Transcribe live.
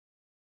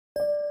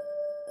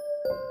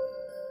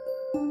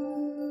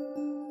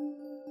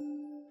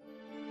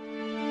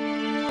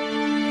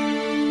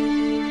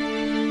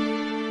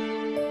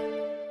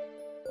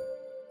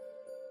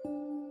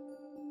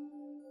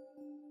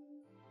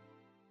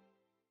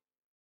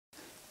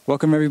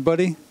Welcome,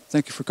 everybody.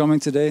 Thank you for coming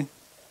today.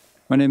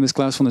 My name is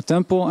Klaus van der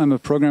Tempel. I'm a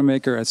program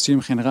maker at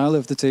Studium Generale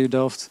of the TU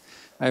Delft.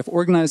 I have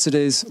organized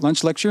today's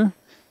lunch lecture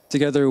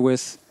together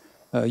with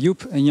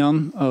Joep and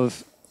Jan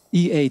of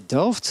EA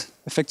Delft,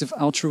 Effective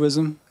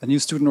Altruism, a new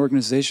student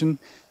organization.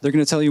 They're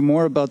going to tell you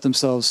more about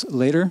themselves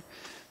later.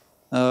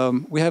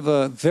 We have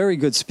a very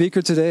good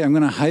speaker today. I'm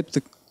going to hype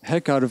the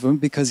heck out of him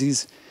because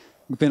he's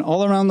been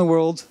all around the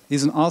world.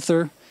 He's an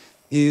author.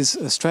 He's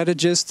a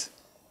strategist.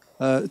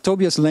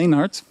 Tobias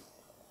Leenaert.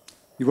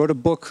 He wrote a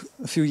book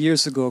a few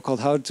years ago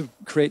called How to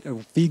Create a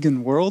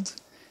Vegan World.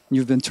 And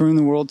you've been touring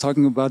the world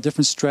talking about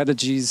different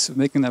strategies of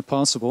making that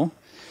possible.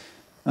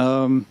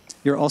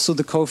 You're also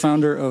the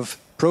co-founder of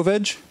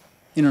ProVeg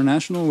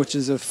International, which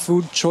is a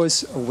food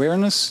choice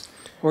awareness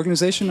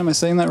organization. Am I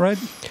saying that right?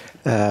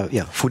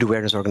 Yeah, food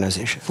awareness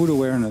organization. Food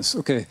awareness,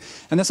 okay.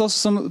 And that's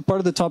also part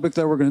of the topic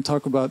that we're going to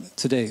talk about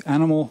today,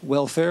 animal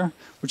welfare,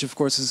 which of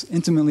course is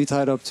intimately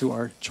tied up to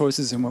our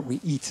choices and what we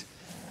eat.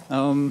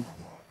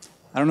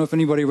 I don't know if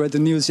anybody read the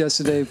news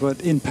yesterday,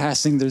 but in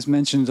passing, there's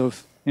mention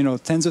of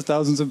tens of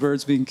thousands of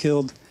birds being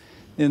killed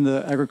in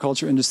the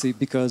agriculture industry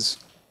because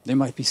they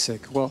might be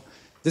sick. Well,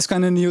 this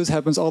kind of news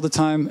happens all the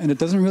time, and it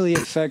doesn't really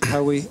affect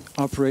how we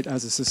operate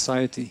as a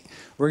society.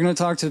 We're going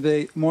to talk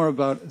today more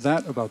about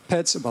that, about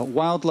pets, about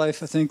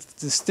wildlife. I think the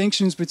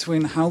distinctions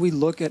between how we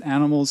look at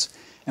animals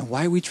and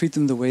why we treat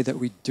them the way that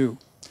we do.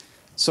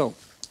 So,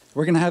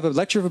 we're going to have a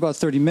lecture of about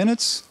 30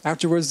 minutes.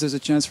 Afterwards, there's a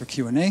chance for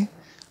Q&A.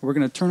 We're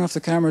going to turn off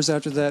the cameras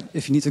after that.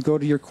 If you need to go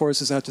to your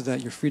courses after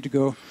that, you're free to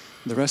go.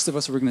 The rest of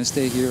us, we're going to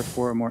stay here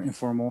for a more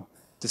informal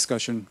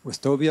discussion with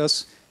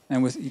Tobias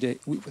and with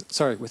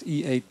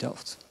EA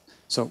Delft.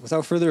 So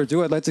without further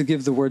ado, I'd like to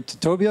give the word to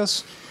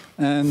Tobias,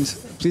 and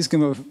please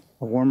give him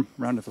a warm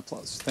round of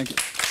applause. Thank you.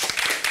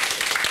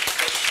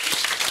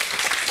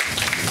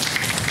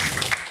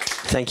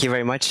 Thank you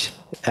very much,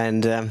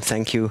 and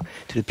thank you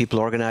to the people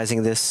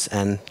organizing this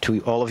and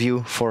to all of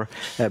you for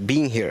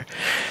being here.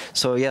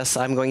 So yes,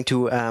 I'm going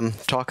to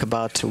talk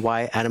about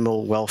why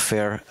animal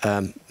welfare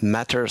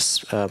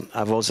matters.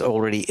 I was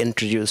already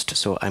introduced,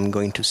 so I'm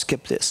going to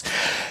skip this.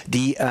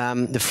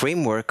 The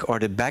framework or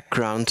the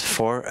background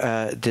for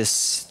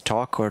this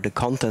talk or the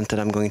content that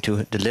I'm going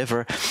to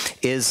deliver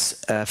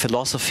is a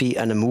philosophy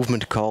and a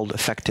movement called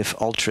Effective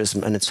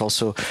Altruism, and it's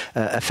also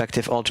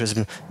Effective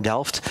Altruism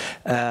Delft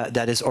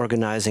that is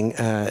organizing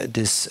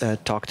this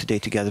talk today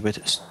together with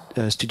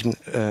Studium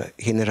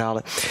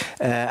Generale.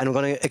 And I'm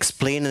going to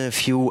explain in a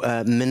few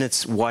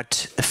minutes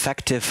what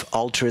effective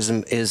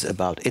altruism is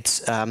about.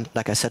 It's,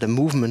 like I said, a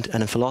movement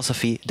and a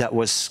philosophy that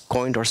was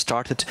coined or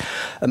started,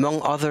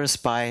 among others,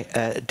 by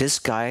this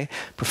guy,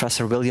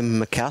 Professor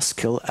William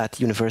McCaskill at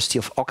the University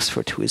of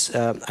Oxford, who is,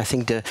 I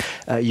think, the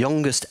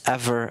youngest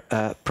ever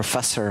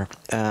professor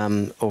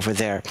over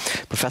there,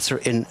 professor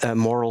in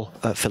moral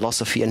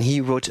philosophy. And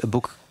he wrote a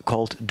book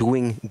called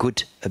Doing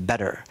Good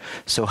Better.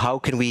 So how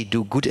can we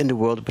do good in the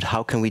world, but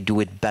how can we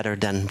do it better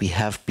than we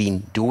have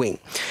been doing?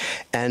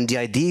 And the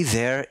idea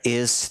there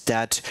is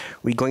that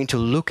we're going to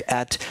look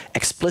at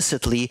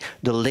explicitly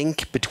the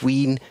link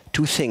between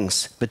two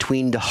things,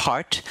 between the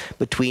heart,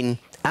 between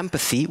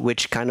empathy,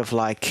 which kind of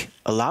like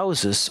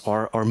allows us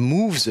or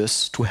moves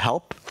us to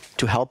help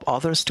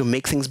others, to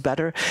make things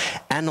better,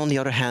 and on the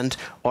other hand,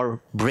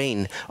 our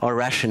brain, our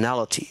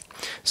rationality.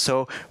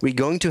 So we're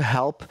going to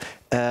help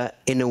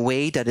in a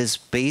way that is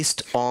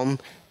based on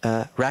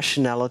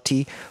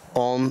rationality,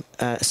 on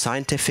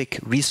scientific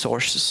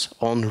resources,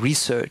 on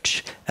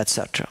research,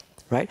 etc.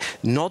 Right?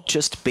 Not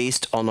just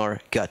based on our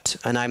gut.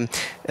 And I'm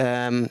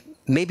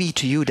maybe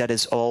to you that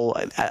is all,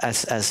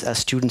 as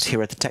students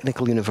here at the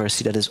Technical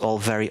University, that is all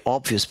very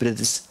obvious, but it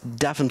is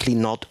definitely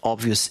not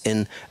obvious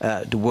in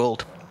the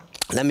world.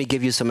 Let me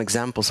give you some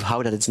examples of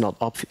how that it's not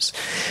obvious.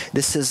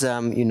 This is,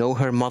 you know,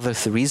 her Mother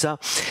Teresa,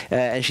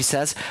 and she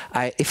says,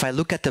 if I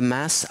look at the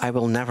mass, I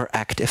will never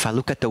act. If I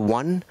look at the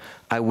one,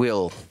 I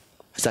will.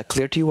 Is that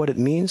clear to you what it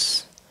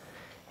means?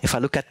 If I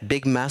look at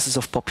big masses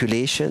of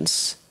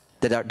populations,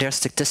 they're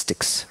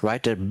statistics,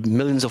 right? There are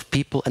millions of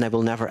people, and I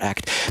will never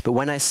act. But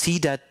when I see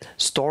that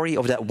story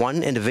of that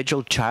one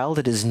individual child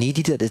that is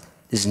needy, that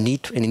is in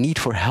need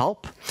for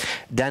help,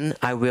 then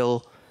I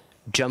will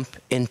jump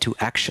into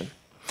action.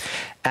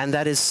 And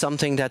that is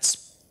something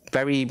that's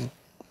very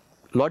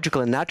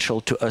logical and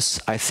natural to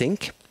us, I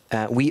think.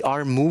 We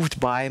are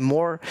moved by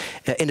more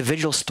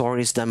individual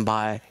stories than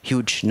by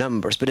huge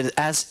numbers, but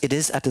it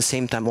is at the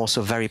same time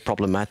also very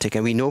problematic.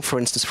 And we know, for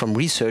instance, from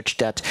research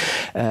that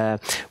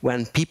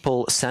when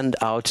people send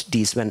out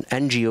when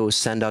NGOs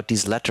send out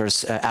these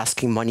letters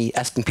asking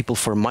people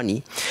for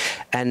money,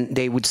 and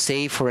they would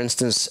say, for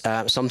instance,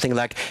 something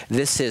like,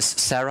 "This is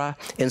Sarah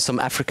in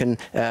some African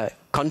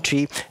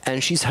country,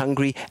 and she's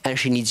hungry and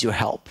she needs your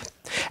help."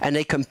 And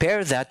they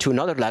compare that to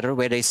another letter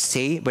where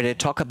they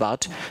talk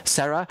about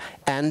Sarah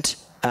and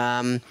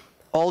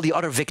all the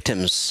other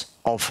victims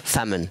of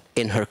famine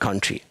in her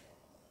country.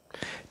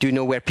 Do you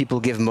know where people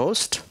give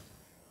most?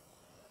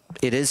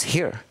 It is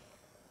here,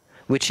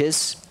 which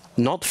is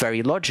not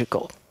very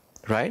logical,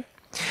 right?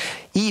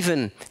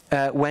 even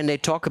when they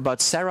talk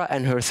about Sarah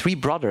and her 3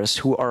 brothers,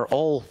 who are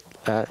all,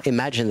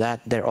 imagine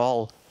that, they're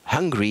all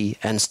hungry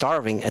and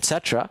starving,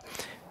 etc.,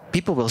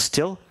 people will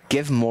still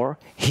give more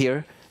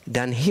here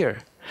than here.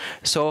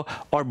 So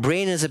our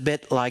brain is a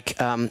bit like,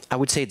 I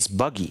would say it's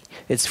buggy.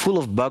 It's full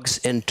of bugs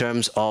in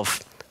terms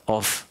of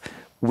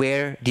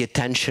where the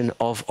attention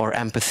of our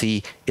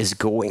empathy is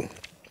going.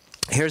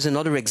 Here's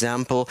another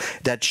example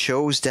that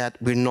shows that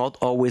we're not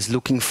always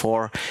looking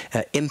for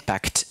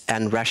impact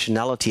and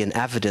rationality and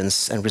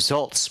evidence and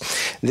results.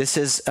 This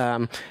is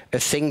a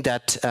thing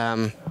that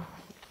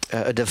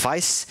a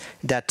device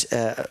that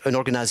an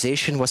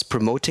organization was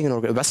promoting, a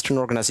Western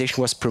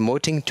organization was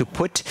promoting to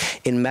put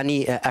in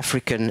many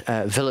African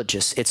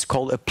villages. It's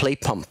called a play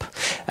pump,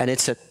 and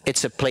it's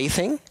a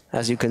plaything,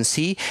 as you can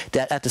see,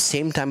 that at the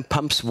same time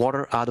pumps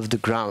water out of the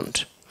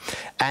ground.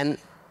 And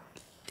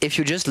if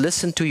you just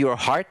listen to your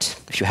heart,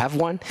 if you have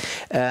one,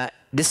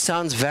 this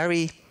sounds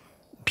very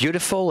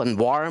beautiful and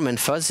warm and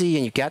fuzzy,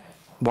 and you get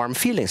warm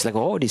feelings like,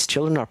 oh, these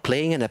children are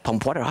playing and they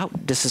pump water out.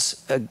 This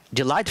is a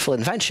delightful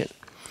invention.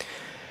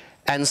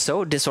 And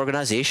so this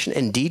organization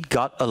indeed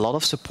got a lot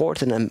of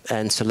support,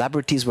 and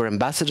celebrities were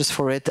ambassadors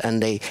for it,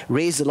 and they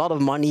raised a lot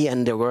of money,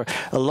 and there were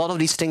a lot of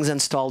these things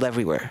installed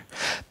everywhere.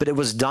 But it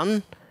was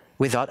done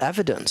without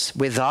evidence,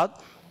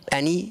 without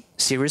any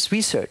serious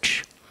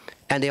research.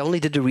 And they only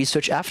did the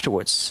research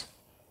afterwards.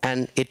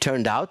 And it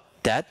turned out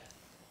that,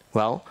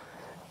 well,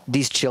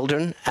 these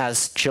children,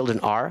 as children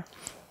are,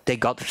 they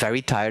got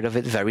very tired of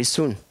it very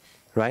soon,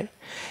 right?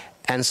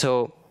 And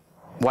so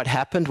what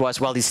happened was,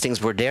 well, these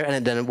things were there,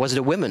 and then it was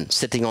the women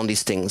sitting on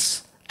these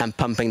things and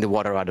pumping the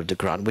water out of the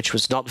ground, which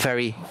was not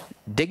very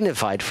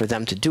dignified for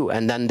them to do.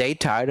 And then they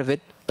tired of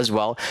it as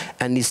well,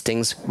 and these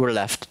things were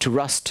left to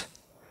rust.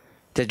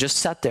 They just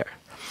sat there.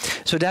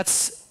 So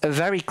that's a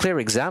very clear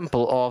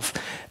example of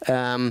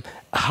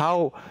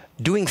how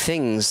doing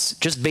things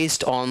just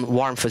based on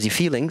warm, fuzzy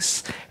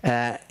feelings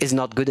is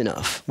not good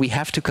enough. We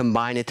have to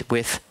combine it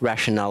with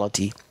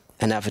rationality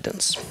and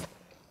evidence.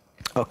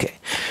 Okay,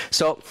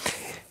 so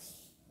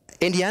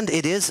in the end,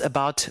 it is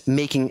about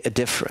making a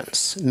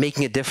difference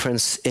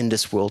in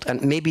this world.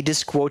 And maybe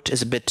this quote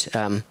is a bit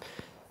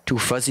too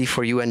fuzzy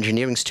for you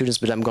engineering students,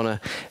 but I'm going to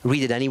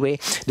read it anyway.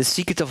 The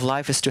secret of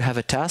life is to have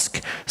a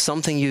task,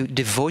 something you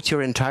devote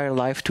your entire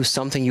life to,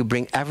 something you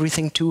bring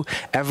everything to,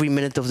 every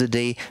minute of the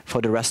day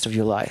for the rest of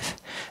your life.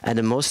 And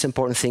the most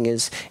important thing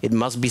is, it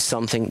must be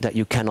something that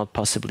you cannot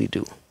possibly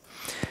do.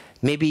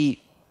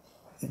 Maybe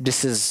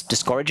this is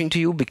discouraging to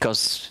you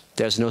because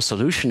there's no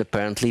solution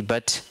apparently,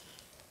 but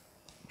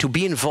to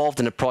be involved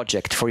in a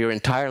project for your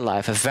entire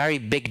life, a very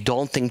big,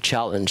 daunting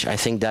challenge, I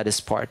think that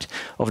is part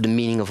of the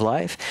meaning of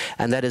life.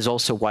 And that is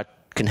also what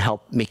can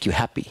help make you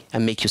happy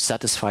and make you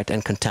satisfied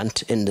and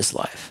content in this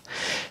life.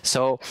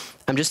 So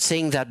I'm just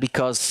saying that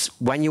because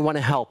when you want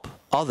to help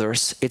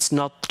others, it's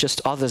not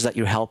just others that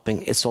you're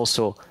helping, it's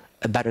also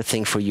a better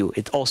thing for you.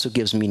 It also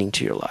gives meaning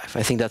to your life.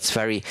 I think that's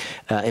very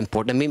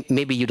important. And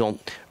maybe you don't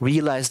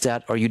realize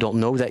that, or you don't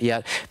know that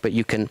yet, but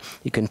you can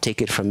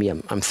take it from me.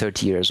 I'm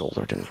 30 years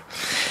older than you.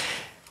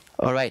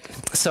 All right,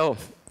 so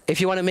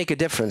if you want to make a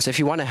difference, if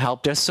you want to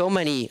help, there's so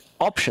many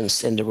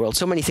options in the world,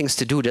 so many things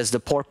to do. There's the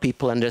poor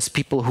people, and there's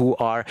people who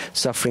are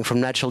suffering from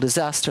natural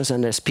disasters,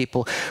 and there's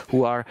people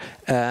who are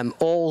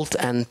old,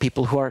 and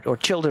people who are, or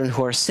children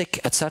who are sick,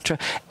 etc.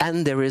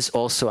 And there is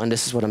also, and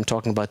this is what I'm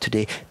talking about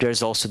today,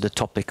 there's also the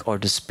topic or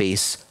the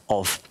space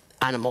of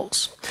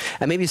animals.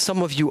 And maybe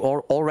some of you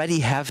already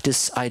have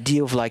this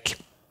idea of like,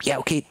 yeah,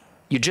 okay,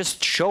 you're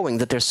just showing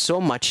that there's so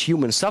much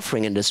human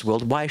suffering in this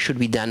world. Why should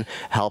we then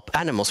help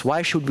animals?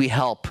 Why should we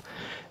help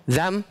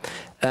them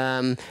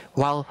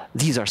while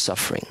these are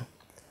suffering?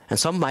 And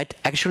some might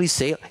actually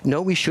say,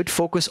 no, we should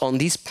focus on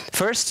these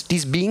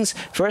beings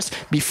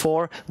first,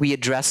 before we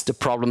address the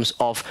problems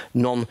of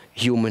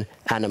non-human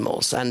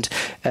animals. And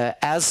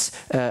as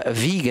a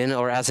vegan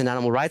or as an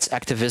animal rights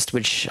activist,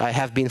 which I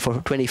have been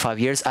for 25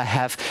 years, I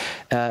have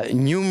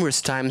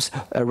numerous times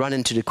run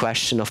into the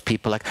question of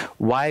people like,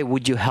 why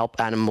would you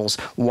help animals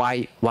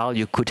while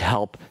you could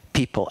help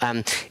people?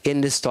 And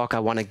in this talk, I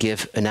want to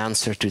give an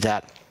answer to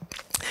that.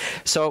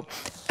 So,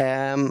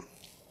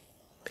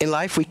 in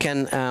life, we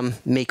can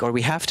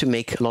we have to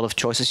make a lot of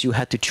choices. You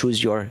had to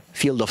choose your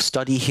field of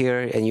study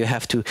here, and you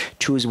have to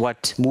choose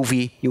what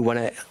movie you want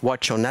to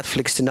watch on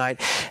Netflix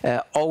tonight.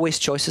 Always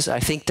choices.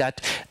 I think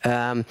that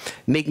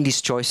making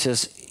these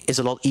choices is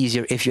a lot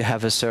easier if you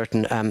have a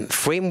certain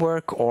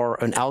framework or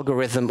an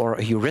algorithm or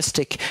a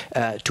heuristic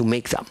to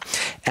make them.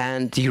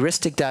 And the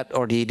heuristic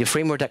or the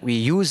framework that we're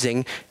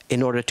using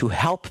in order to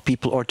help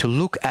people or to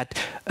look at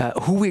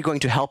who we're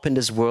going to help in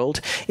this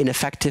world in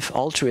effective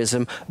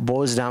altruism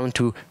boils down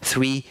to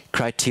 3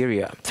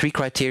 criteria. 3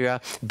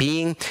 criteria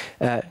being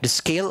the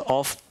scale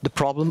of the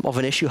problem of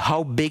an issue.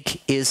 How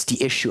big is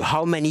the issue?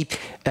 How many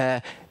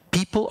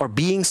people or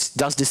beings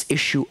does this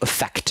issue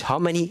affect? How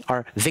many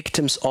are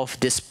victims of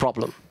this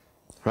problem?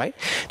 Right?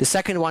 The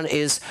second one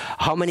is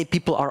how many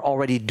people are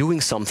already doing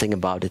something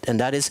about it,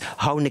 and that is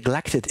how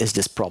neglected is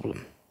this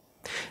problem?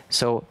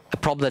 So a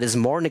problem that is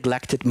more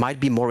neglected might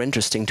be more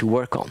interesting to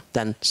work on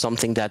than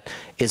something that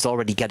is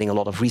already getting a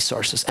lot of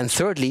resources. And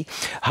thirdly,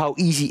 how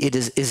easy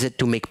is it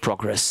to make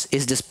progress?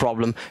 Is this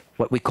problem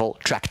what we call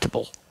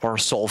tractable or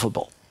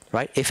solvable?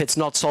 Right? If it's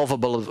not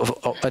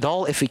solvable at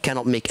all, if we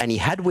cannot make any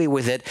headway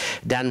with it,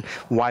 then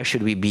why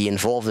should we be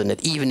involved in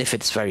it, even if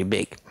it's very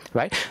big,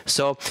 right?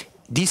 So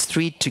these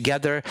three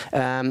together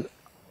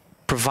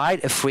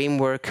provide a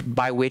framework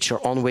by which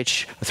or on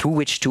which, through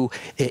which to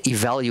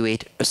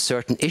evaluate a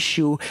certain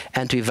issue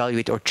and to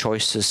evaluate our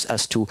choices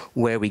as to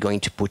where we're going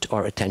to put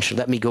our attention.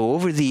 Let me go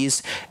over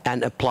these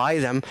and apply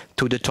them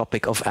to the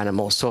topic of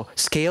animals. So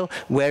scale,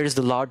 where is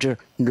the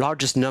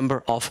largest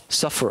number of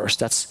sufferers?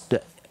 That's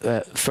the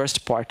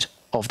first part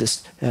of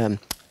this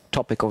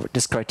topic, of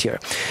this criteria.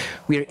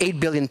 We are 8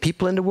 billion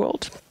people in the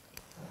world.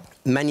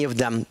 Many of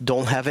them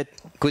don't have it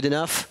good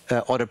enough.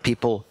 Other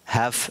people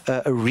have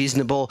a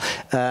reasonable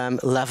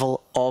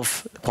level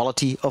of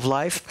quality of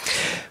life.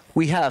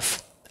 We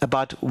have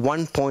about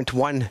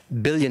 1.1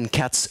 billion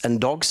cats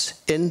and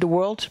dogs in the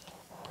world.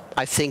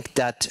 I think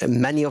that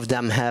many of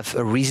them have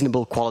a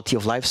reasonable quality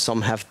of life.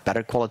 Some have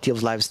better quality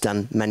of lives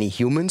than many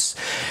humans.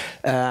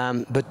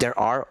 But there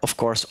are, of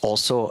course,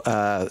 also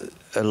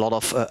a lot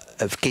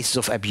of cases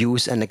of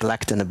abuse and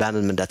neglect and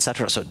abandonment,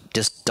 etc. So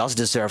this does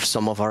deserve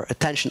some of our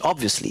attention,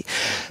 obviously.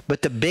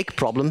 But the big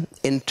problem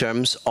in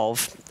terms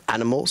of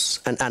animals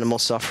and animal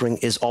suffering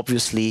is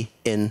obviously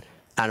in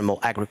animal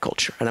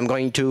agriculture. And I'm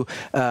going to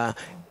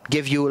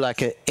give you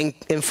like an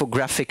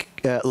infographic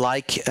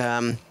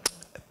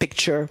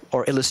picture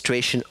or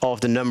illustration of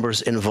the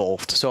numbers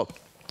involved. So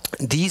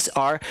these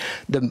are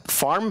the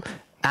farm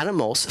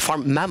animals,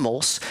 farm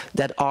mammals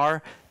that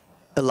are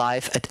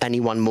alive at any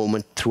one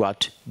moment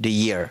throughout the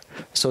year.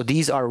 So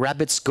these are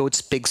rabbits,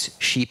 goats, pigs,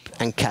 sheep,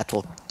 and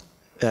cattle,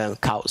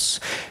 cows.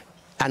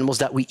 Animals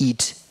that we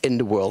eat in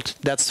the world.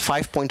 That's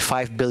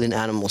 5.5 billion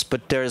animals.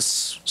 But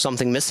there's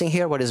something missing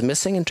here. What is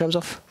missing in terms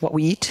of what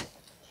we eat?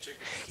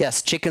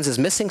 Yes, chickens is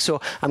missing,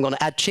 so I'm going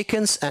to add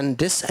chickens, and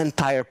this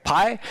entire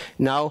pie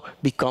now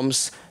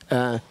becomes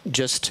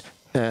just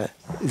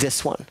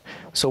this one.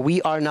 So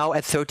we are now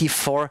at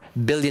 34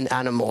 billion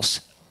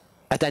animals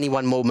at any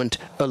one moment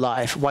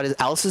alive. What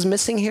else is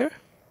missing here?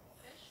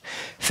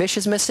 Fish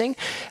is missing.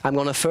 I'm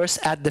going to first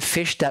add the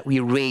fish that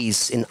we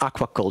raise in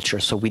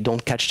aquaculture. So we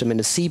don't catch them in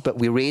the sea, but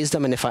we raise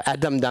them, and if I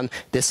add them, then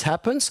this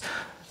happens.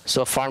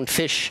 So farmed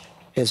fish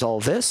is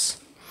all this.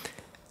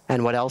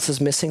 And what else is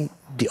missing?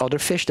 The other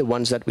fish, the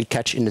ones that we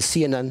catch in the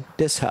sea, and then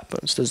this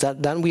happens.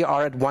 Then we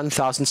are at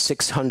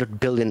 1,600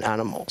 billion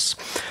animals.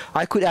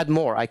 I could add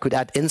more. I could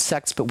add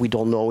insects, but we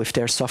don't know if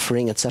they're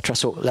suffering, etc.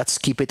 So let's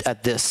keep it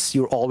at this.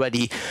 You're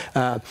already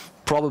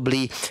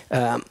probably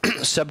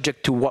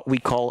subject to what we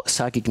call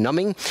psychic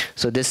numbing.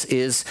 So this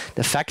is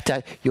the fact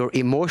that your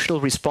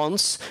emotional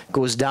response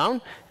goes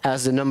down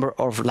as the number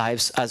of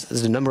lives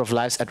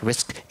at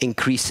risk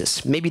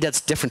increases. Maybe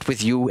that's different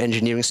with you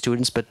engineering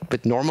students, but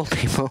with normal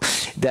people,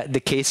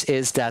 the case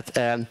is that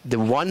the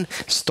one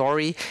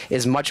story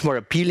is much more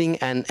appealing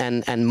and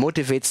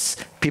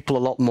motivates people a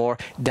lot more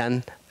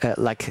than,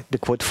 like the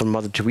quote from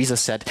Mother Teresa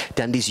said,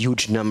 than these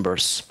huge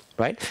numbers,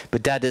 right?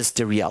 But that is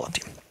the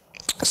reality.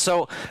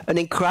 So an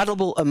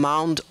incredible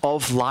amount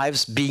of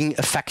lives being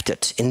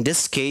affected, in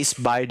this case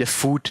by the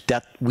food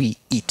that we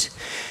eat.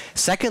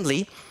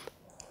 Secondly,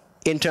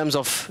 in terms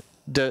of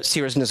the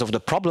seriousness of the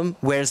problem,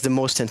 where's the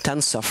most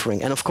intense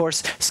suffering? And of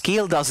course,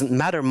 scale doesn't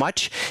matter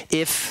much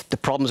if the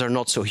problems are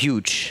not so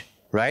huge,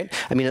 right?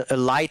 I mean, a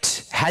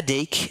light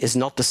headache is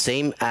not the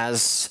same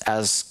as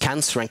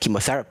cancer and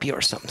chemotherapy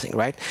or something,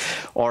 right?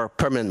 Or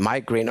permanent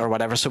migraine or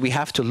whatever. So we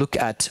have to look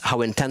at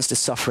how intense the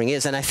suffering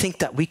is. And I think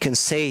that we can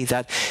say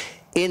that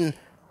in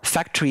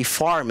factory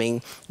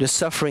farming, the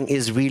suffering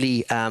is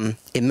really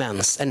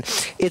immense. And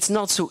it's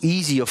not so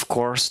easy, of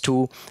course,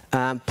 to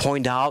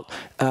point out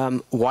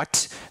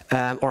what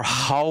or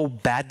how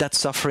bad that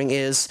suffering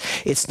is.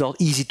 It's not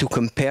easy to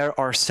compare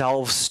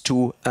ourselves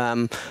to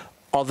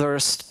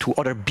others, to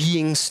other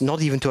beings,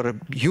 not even to other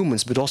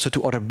humans, but also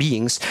to other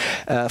beings.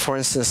 For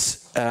instance,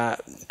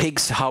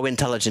 pigs, how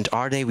intelligent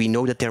are they? We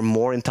know that they're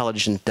more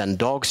intelligent than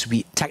dogs.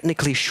 We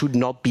technically should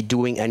not be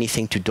doing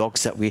anything to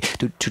dogs that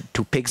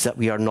to pigs that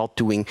we are not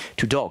doing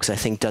to dogs. I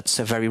think that's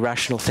a very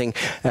rational thing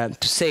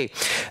to say.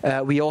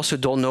 We also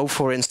don't know,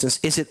 for instance,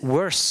 is it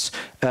worse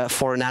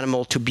for an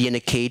animal to be in a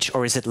cage,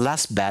 or is it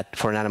less bad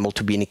for an animal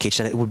to be in a cage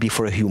than it would be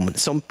for a human?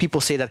 Some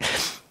people say that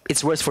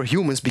it's worse for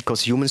humans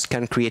because humans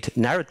can create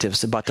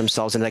narratives about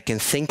themselves, and they can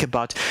think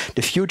about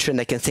the future, and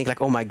they can think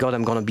like, oh my God,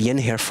 I'm going to be in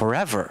here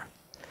forever.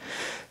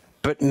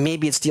 But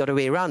maybe it's the other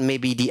way around.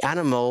 Maybe the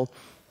animal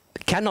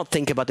cannot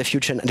think about the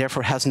future and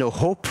therefore has no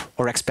hope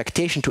or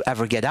expectation to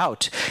ever get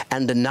out.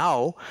 And the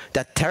now,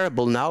 that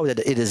terrible now that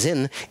it is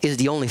in, is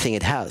the only thing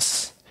it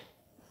has.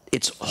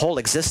 Its whole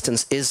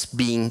existence is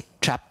being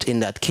trapped in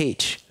that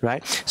cage,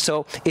 right?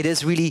 So it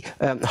is really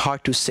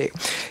hard to say.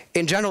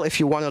 In general, if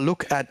you want to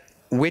look at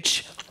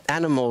which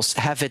animals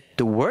have it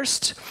the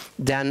worst,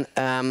 then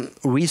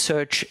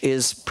research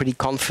is pretty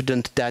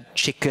confident that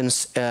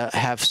chickens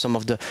have some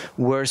of the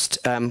worst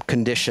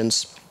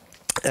conditions,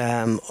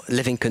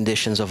 living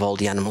conditions of all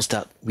the animals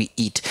that we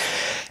eat.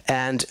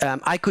 And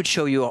I could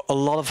show you a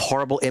lot of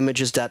horrible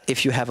images that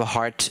if you have a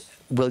heart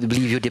will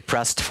leave you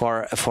depressed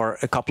for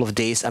a couple of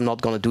days. I'm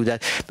not going to do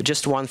that. But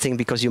just one thing,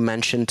 because you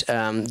mentioned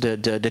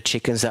the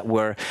chickens that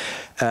were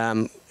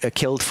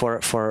killed for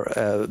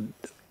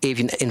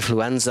avian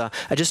influenza.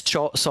 I just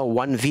saw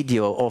one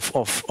video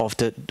of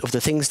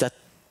the things that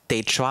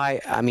they try.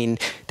 I mean,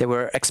 they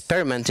were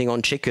experimenting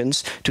on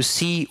chickens to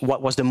see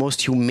what was the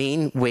most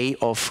humane way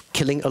of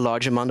killing a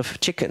large amount of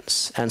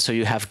chickens. And so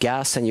you have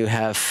gas and you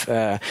have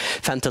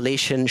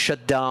ventilation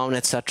shut down,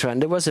 etc.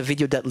 And there was a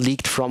video that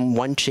leaked from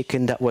one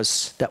chicken that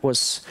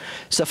was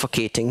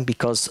suffocating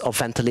because of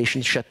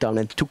ventilation shutdown,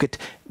 and it took it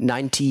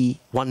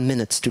 91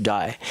 minutes to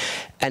die.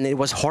 And it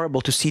was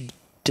horrible to see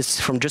this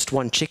from just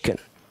one chicken.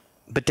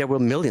 But there were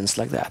millions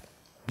like that,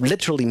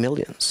 literally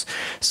millions.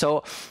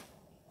 So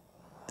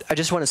I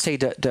just want to say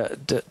that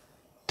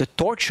the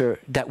torture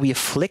that we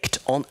inflict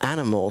on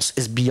animals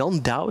is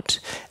beyond doubt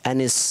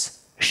and is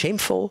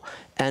shameful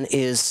and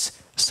is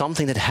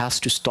something that has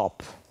to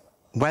stop.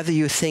 Whether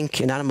you think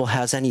an animal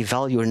has any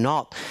value or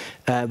not,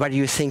 whether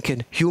you think a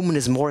human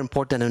is more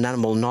important than an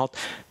animal or not,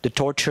 the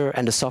torture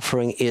and the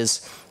suffering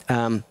is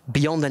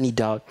beyond any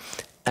doubt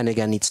and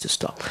again needs to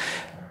stop.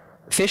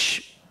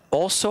 Fish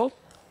also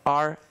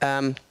are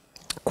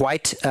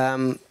quite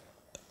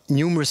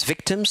numerous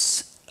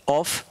victims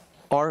of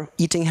our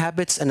eating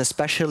habits, and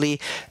especially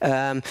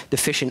the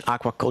fish in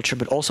aquaculture,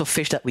 but also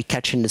fish that we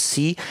catch in the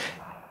sea.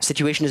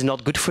 Situation is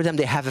not good for them.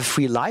 They have a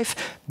free life,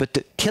 but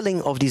the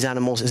killing of these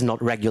animals is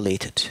not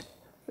regulated.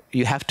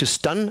 You have to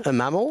stun a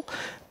mammal,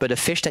 but a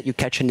fish that you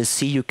catch in the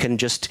sea, you can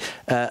just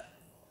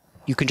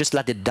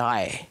let it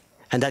die,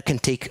 and that can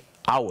take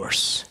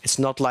hours. It's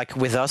not like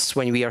with us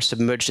when we are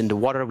submerged in the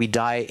water, we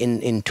die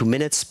in 2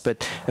 minutes,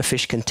 but a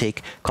fish can take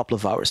a couple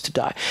of hours to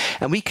die.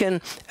 And we can,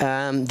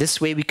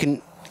 this way we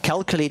can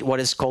calculate what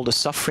is called a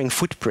suffering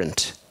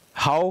footprint.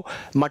 How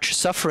much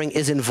suffering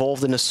is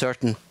involved in a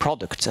certain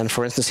product. And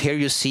for instance, here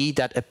you see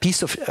that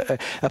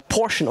a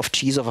portion of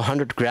cheese of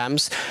 100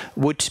 grams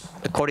would,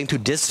 according to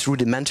this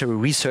rudimentary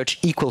research,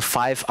 equal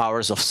 5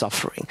 hours of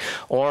suffering.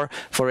 Or,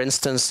 for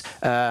instance,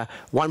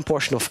 one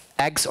portion of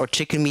eggs or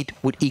chicken meat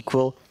would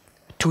equal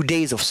 2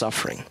 days of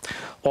suffering.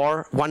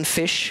 Or one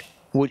fish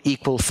would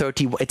equal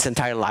its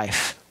entire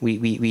life.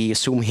 We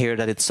assume here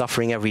that it's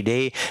suffering every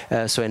day,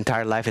 so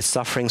entire life is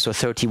suffering, so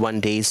 31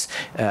 days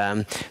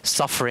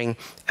suffering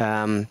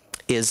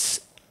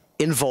is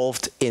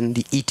involved in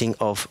the eating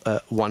of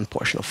one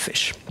portion of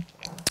fish.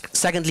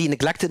 Secondly,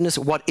 neglectedness,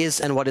 what is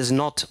and what is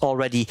not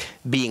already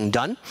being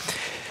done.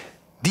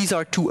 These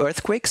are 2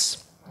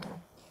 earthquakes,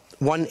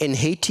 one in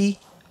Haiti,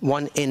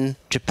 one in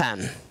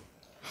Japan.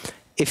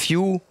 If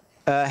you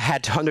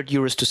had 100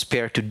 euros to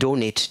spare to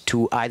donate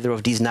to either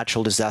of these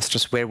natural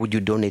disasters, where would you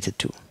donate it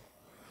to,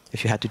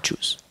 if you had to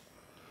choose?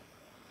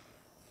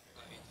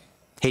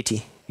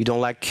 Haiti. You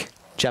don't like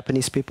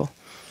Japanese people?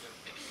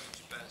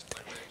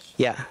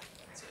 Yeah.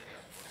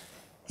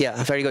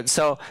 Yeah, very good.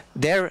 So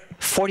they're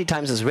 40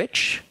 times as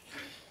rich.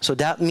 So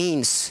that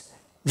means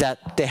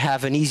that they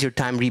have an easier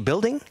time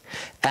rebuilding,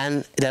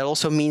 and that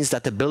also means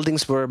that the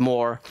buildings were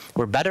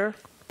better,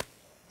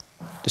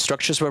 the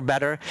structures were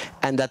better,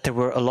 and that there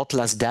were a lot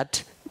less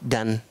dead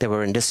than there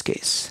were in this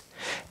case.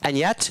 And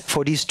yet,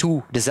 for these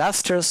 2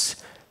 disasters,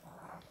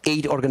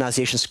 aid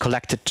organizations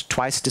collected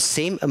twice the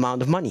same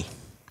amount of money,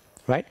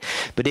 right?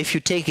 But if you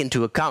take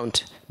into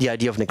account the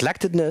idea of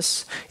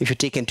neglectedness, if you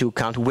take into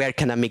account where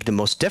can I make the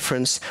most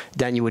difference,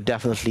 then you would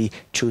definitely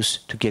choose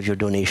to give your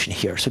donation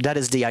here. So that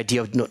is the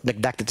idea of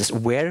neglectedness.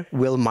 Where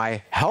will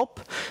my help,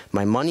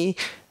 my money,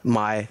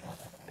 my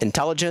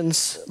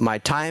intelligence, my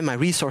time, my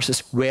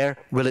resources, where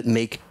will it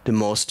make the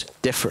most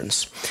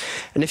difference?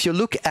 And if you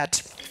look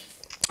at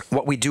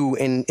what we do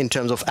in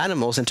terms of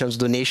animals, in terms of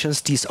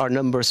donations, these are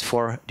numbers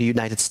for the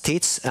United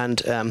States,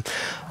 and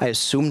I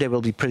assume they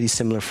will be pretty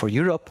similar for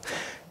Europe.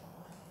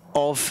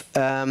 Of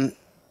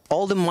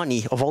all the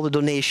money, of all the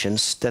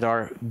donations that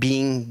are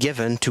being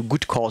given to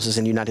good causes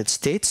in the United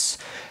States,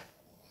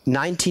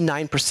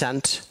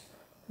 99%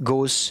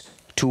 goes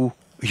to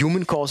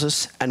human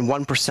causes and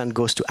 1%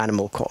 goes to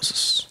animal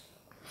causes.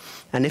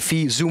 And if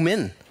we zoom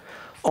in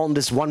on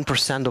this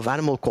 1% of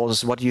animal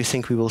causes, what do you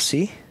think we will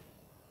see?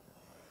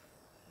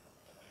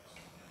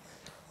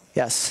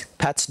 Yes,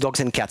 pets, dogs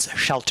and cats,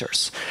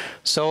 shelters.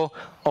 So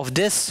of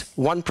this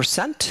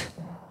 1%,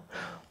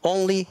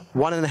 only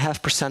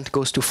 1.5%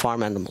 goes to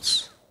farm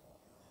animals,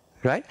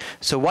 right?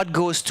 So what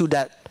goes to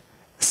that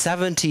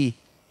 70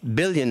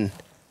 billion,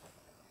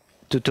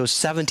 to those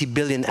 70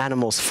 billion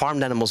animals,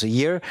 farmed animals a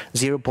year?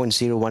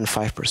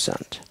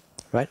 0.015%,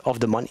 right, of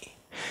the money.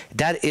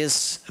 That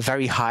is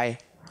very high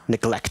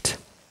neglect.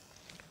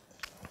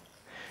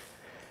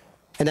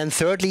 And then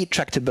thirdly,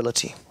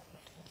 tractability.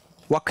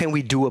 What can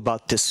we do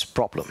about this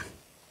problem?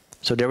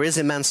 So there is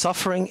immense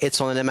suffering,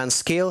 it's on an immense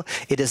scale,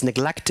 it is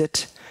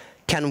neglected.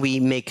 can we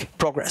make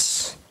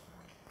progress?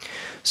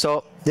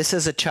 So this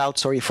is a child,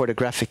 sorry for the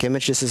graphic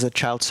image, this is a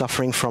child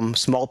suffering from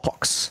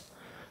smallpox.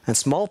 And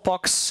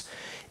smallpox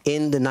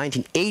in the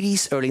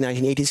 1980s, early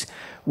 1980s,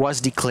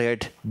 was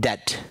declared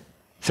dead.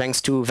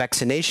 Thanks to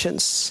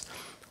vaccinations,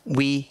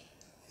 we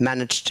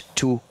managed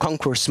to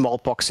conquer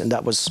smallpox, and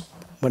that was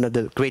one of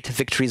the great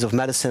victories of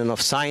medicine and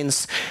of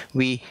science.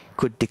 We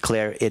could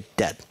declare it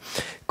dead.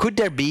 Could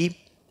there be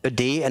a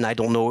day, and I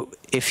don't know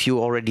if you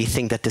already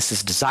think that this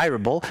is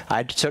desirable.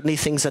 I certainly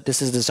think that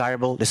this is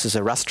desirable. This is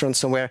a restaurant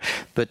somewhere,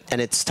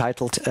 and it's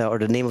titled, or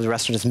the name of the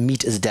restaurant is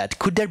Meat is Dead.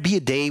 Could there be a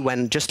day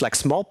when, just like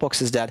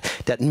smallpox is dead,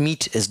 that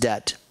meat is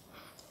dead?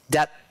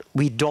 That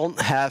we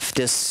don't have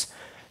this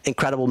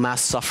incredible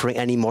mass suffering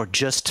anymore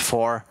just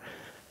for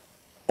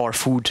our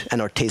food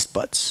and our taste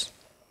buds?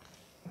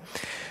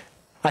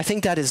 I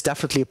think that is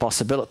definitely a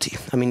possibility.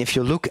 I mean, if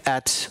you look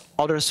at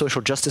other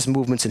social justice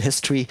movements in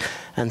history,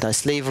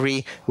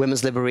 anti-slavery,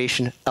 women's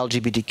liberation,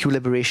 LGBTQ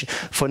liberation,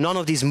 for none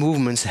of these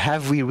movements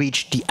have we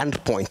reached the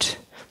end point.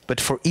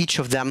 But for each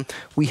of them,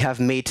 we have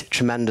made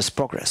tremendous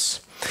progress.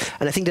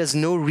 And I think there's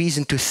no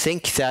reason to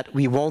think that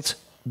we won't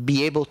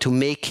be able to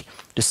make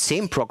the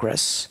same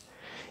progress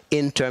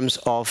in terms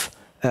of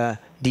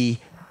the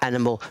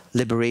animal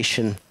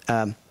liberation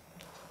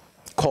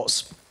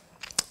cause.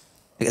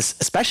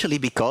 Especially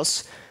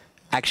because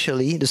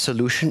actually the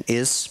solution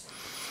is,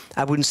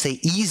 I wouldn't say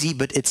easy,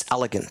 but it's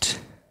elegant.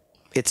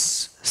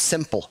 It's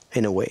simple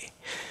in a way.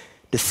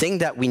 The thing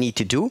that we need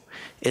to do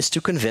is to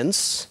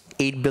convince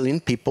 8 billion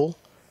people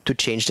to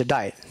change their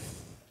diet,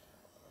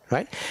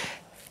 right?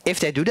 If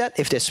they do that,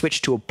 if they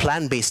switch to a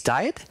plant-based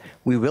diet,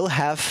 we will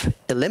have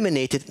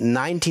eliminated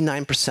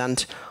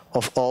 99%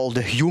 of all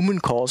the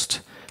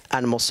human-caused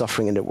animal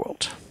suffering in the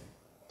world,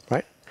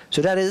 right?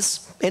 So that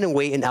is, in a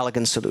way, an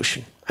elegant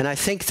solution. And I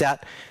think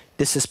that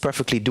this is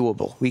perfectly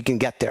doable. We can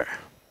get there.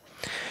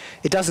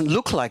 It doesn't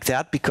look like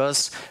that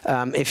because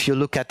if you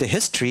look at the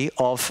history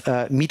of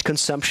meat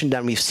consumption,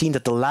 then we've seen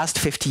that the last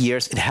 50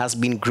 years it has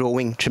been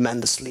growing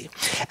tremendously.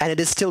 And it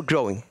is still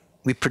growing.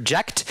 We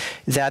project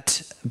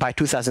that by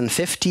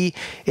 2050,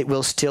 it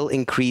will still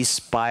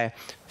increase by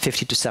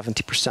 50 to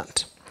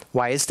 70%.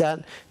 Why is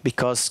that?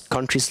 Because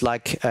countries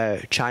like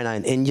China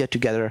and India,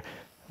 together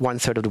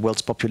 1/3 of the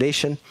world's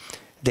population,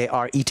 they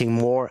are eating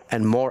more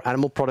and more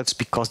animal products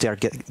because they are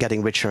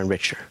getting richer and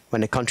richer.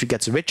 When a country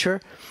gets richer,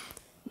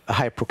 a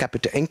higher per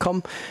capita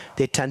income,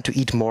 they tend to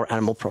eat more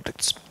animal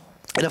products.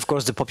 And of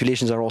course, the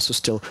populations are also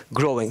still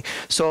growing.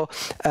 So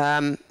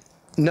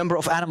number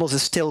of animals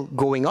is still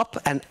going up.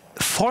 And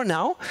for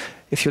now,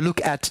 if you look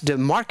at the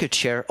market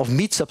share of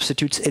meat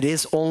substitutes, it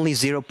is only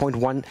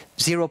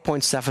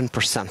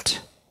 0.7%.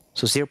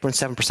 So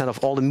 0.7%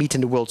 of all the meat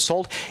in the world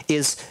sold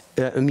is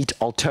a meat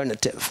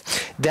alternative.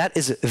 That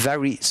is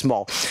very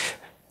small.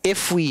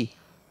 If we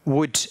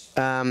would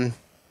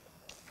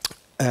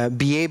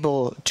be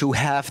able to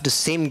have the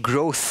same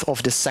growth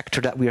of the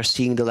sector that we are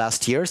seeing the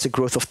last years, a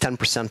growth of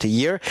 10% a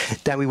year,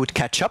 then we would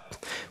catch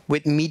up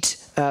with meat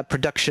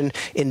production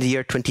in the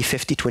year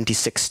 2050,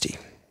 2060.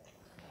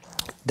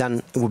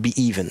 Then it would be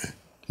even,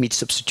 meat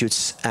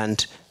substitutes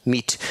and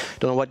meat.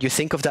 Don't know what you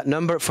think of that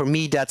number. For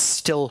me, that's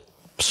still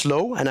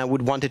slow, and I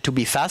would want it to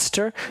be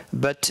faster,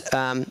 but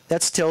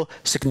that's still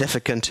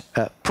significant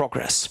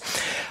progress.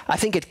 I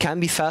think it can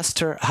be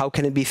faster. How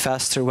can it be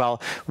faster? Well,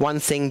 one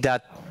thing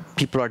that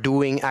people are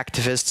doing,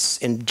 activists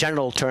in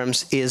general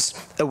terms, is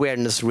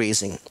awareness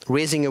raising.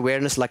 Raising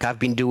awareness, like I've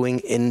been doing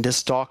in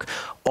this talk,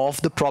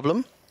 of the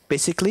problem,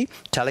 basically,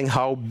 telling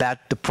how bad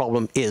the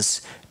problem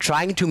is,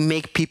 trying to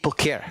make people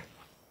care,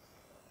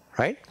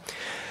 right?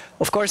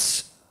 Of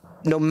course,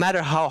 no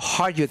matter how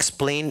hard you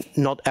explain,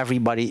 not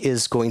everybody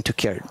is going to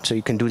care. So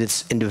you can do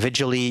this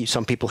individually.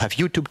 Some people have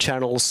YouTube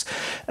channels,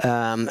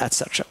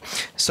 etc.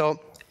 So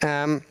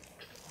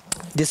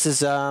this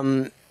is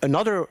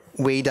another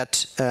way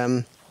that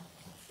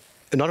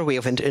another way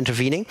of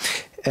intervening.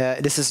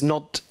 This is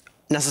not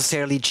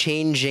necessarily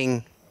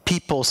changing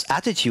people's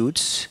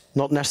attitudes,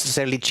 not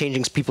necessarily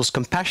changing people's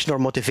compassion or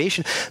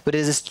motivation, but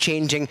it is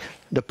changing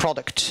the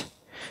product.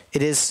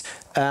 It is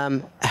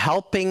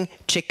helping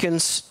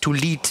chickens to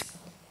lead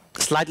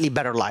slightly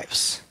better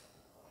lives,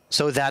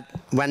 so that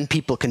when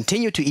people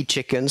continue to eat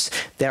chickens,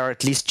 there are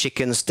at least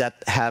chickens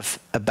that have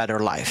a better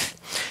life.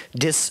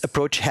 This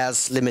approach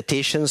has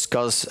limitations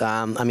because,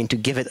 I mean, to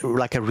give it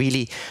like a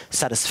really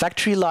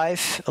satisfactory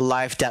life, a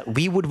life that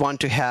we would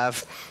want to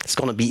have, it's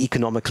going to be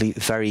economically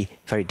very,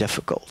 very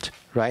difficult,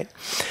 right?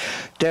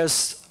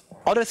 There's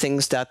other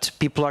things that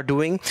people are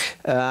doing.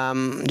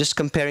 Just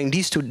comparing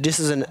these two, this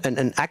is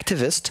an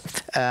activist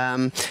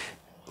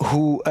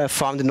who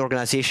founded an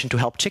organization to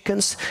help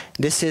chickens.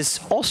 This is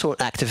also an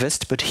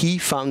activist, but he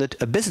founded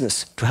a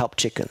business to help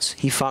chickens.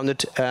 He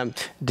founded a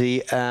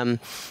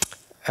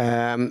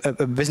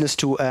business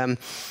to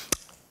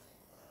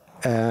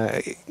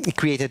he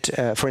created,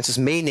 for instance,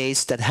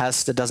 mayonnaise that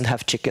doesn't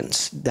have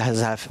chickens,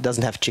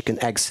 doesn't have chicken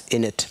eggs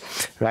in it,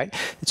 right?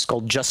 It's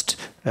called Just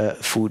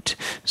Food.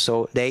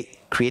 So they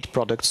create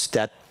products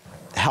that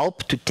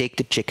help to take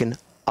the chicken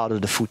out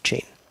of the food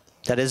chain.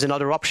 That is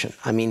another option.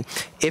 I mean,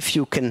 if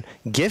you can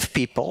give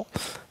people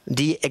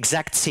the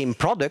exact same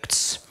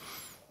products,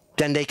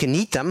 then they can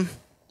eat them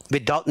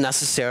without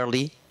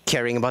necessarily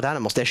caring about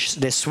animals.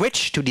 They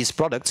switch to these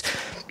products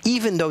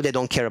even though they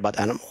don't care about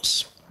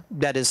animals.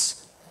 That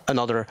is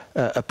another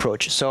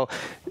approach. So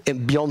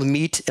beyond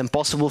meat,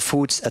 impossible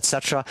foods,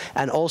 etc.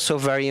 And also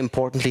very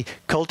importantly,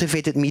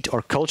 cultivated meat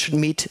or cultured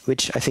meat,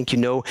 which I think you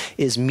know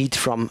is meat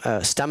from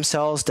stem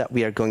cells that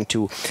we are going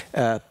to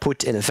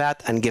put in a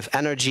vat and give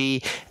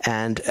energy.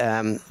 And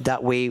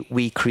that way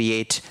we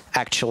create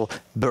actual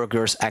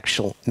burgers,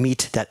 actual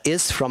meat that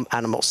is from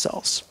animal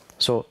cells.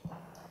 So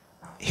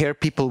here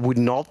people would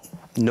not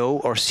know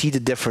or see the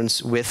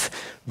difference with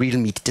real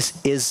meat. This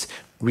is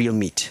real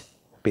meat,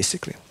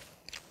 basically.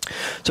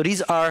 So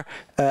these are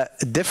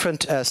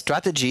different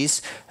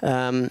strategies.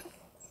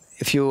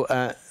 If you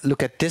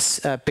look at this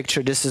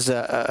picture, this is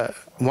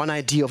one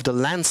idea of the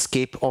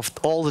landscape of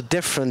all the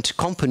different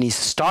companies,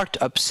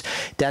 startups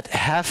that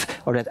have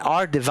or that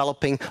are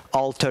developing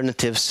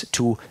alternatives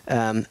to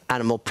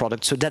animal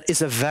products. So that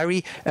is a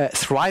very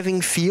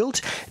thriving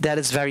field that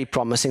is very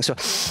promising. So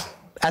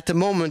at the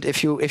moment,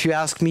 if you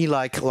ask me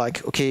like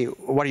okay,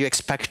 what are you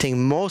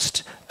expecting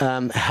most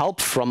help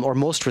from or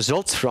most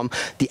results from?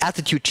 The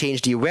attitude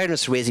change, the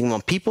awareness raising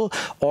among people,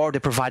 or the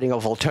providing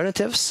of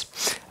alternatives?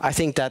 I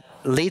think that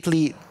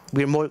lately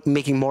we're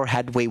making more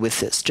headway with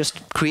this, just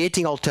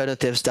creating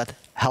alternatives that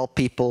help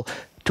people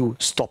to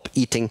stop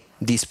eating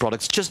these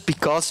products just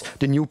because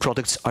the new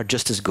products are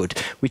just as good.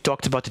 We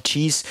talked about the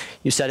cheese.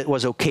 You said it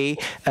was okay.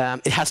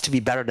 It has to be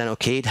better than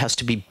okay. It has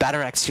to be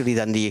better actually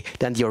than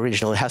the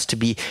original. It has to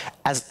be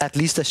at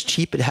least as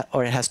cheap,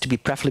 or it has to be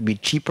preferably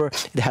cheaper.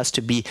 It has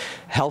to be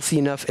healthy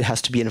enough. It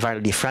has to be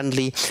environmentally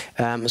friendly.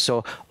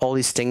 So all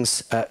these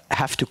things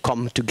have to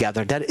come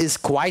together. That is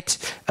quite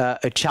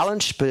a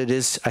challenge, but it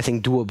is, I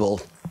think,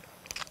 doable.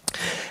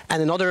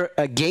 And another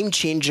game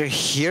changer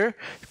here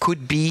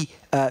could be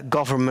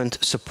government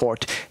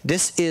support.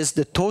 This is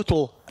the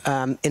total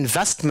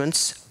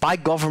investments by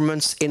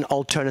governments in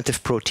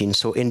alternative protein,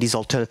 so in these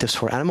alternatives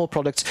for animal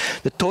products,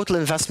 the total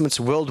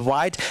investments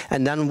worldwide,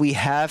 and then we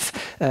have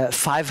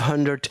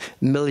 $500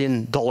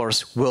 million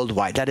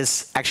worldwide. That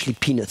is actually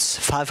peanuts.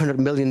 $500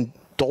 million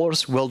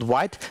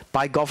worldwide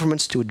by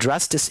governments to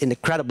address this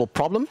incredible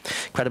problem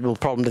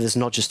that is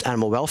not just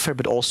animal welfare,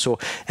 but also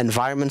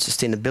environment,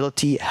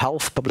 sustainability,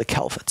 health, public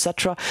health,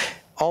 etc.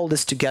 All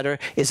this together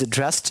is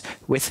addressed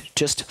with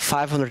just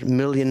 500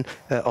 million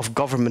of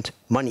government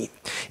money.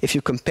 If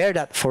you compare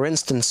that, for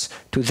instance,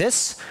 to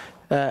this,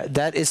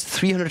 that is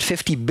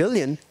 $350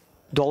 billion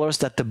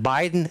that the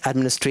Biden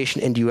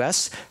administration in the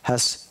US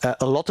has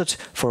allotted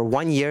for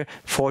 1 year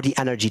for the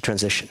energy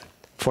transition,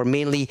 for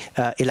mainly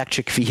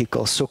electric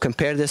vehicles. So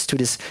compare this to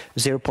this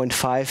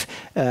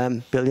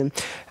 0.5 billion.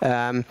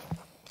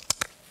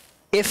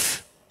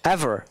 If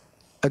ever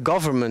a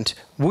government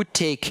would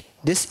take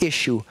this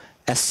issue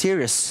as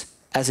serious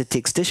as it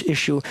takes this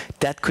issue,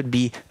 that could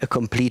be a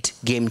complete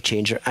game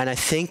changer. And I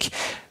think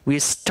we're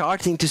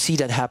starting to see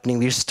that happening.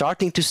 We're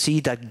starting to see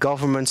that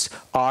governments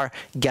are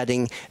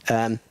getting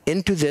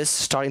into this,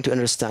 starting to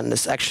understand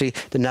this. Actually,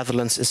 the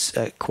Netherlands is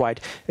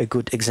quite a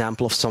good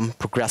example of some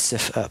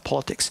progressive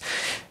politics.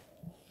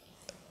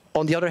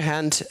 On the other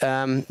hand,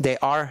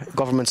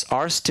 governments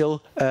are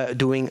still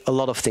doing a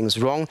lot of things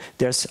wrong.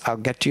 I'll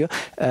get to you.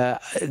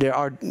 They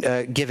are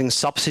giving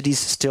subsidies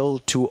still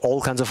to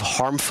all kinds of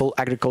harmful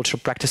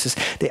agricultural practices.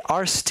 They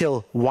are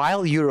still,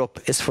 while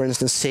Europe is, for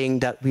instance,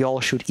 saying that we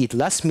all should eat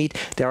less meat,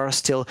 they are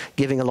still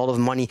giving a lot of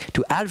money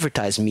to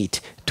advertise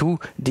meat to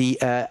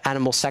the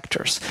animal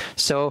sectors.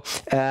 So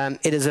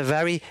it is a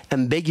very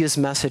ambiguous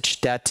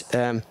message that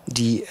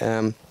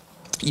the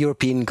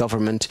European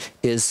government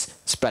is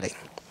spreading.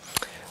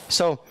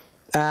 So,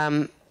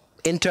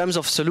 in terms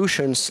of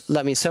solutions,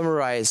 let me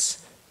summarize: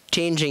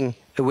 changing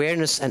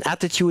awareness and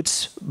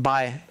attitudes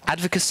by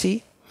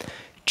advocacy,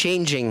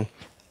 changing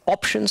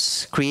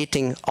options,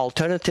 creating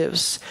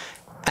alternatives,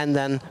 and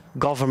then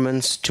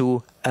governments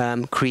to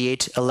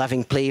create a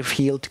level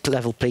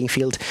playing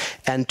field,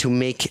 and to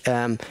make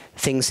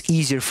things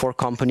easier for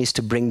companies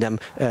to bring them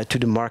to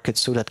the market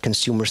so that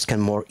consumers can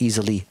more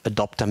easily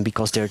adopt them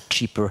because they're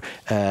cheaper,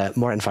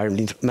 more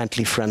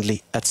environmentally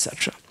friendly,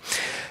 etc.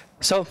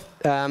 So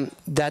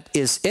that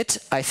is it.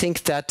 I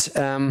think that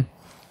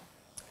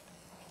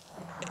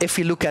if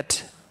we look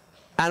at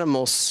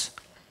animals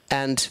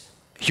and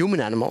human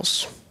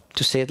animals,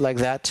 to say it like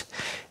that,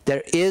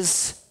 there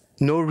is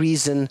no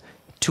reason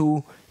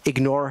to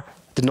ignore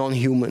the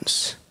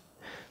non-humans,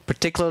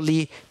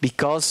 particularly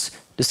because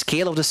the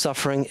scale of the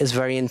suffering is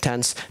very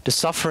intense. The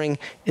suffering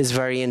is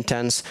very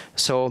intense.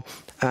 So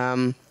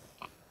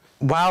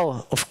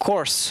while, of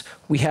course,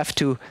 we have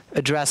to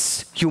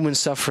address human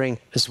suffering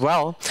as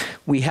well,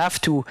 we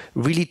have to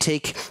really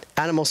take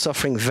animal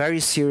suffering very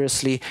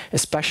seriously,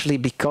 especially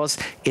because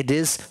it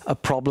is a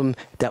problem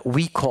that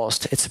we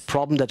caused. It's a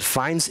problem that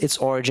finds its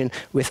origin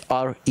with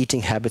our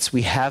eating habits.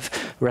 We have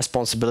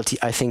responsibility,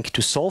 I think,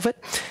 to solve it.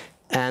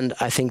 And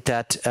I think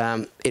that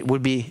it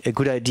would be a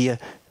good idea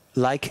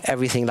like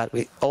everything,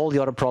 all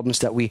the other problems,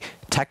 that we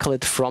tackle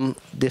it from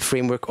the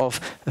framework of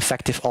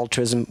effective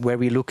altruism, where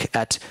we look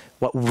at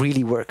what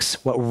really works,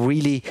 what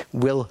really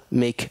will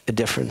make a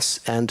difference.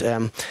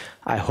 And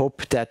I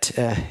hope that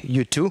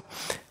you too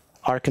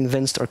are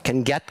convinced, or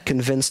can get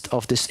convinced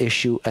of this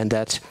issue, and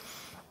that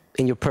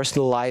in your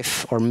personal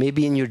life, or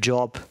maybe in your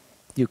job,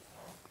 you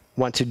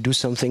want to do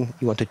something,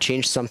 you want to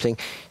change something,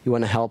 you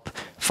want to help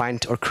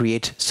find or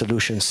create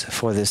solutions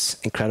for this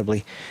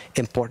incredibly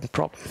important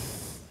problem.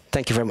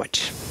 Thank you very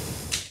much.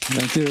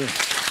 Thank you.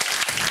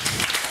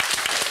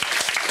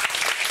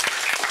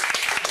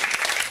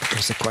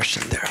 There's a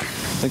question there.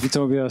 Thank you,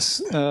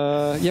 Tobias.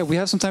 Yeah, we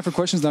have some time for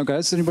questions now,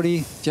 guys. Anybody,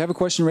 if you have a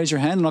question, raise your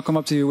hand, and I'll come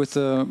up to you with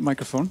the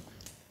microphone.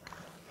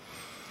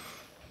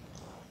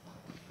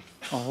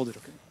 I'll hold it,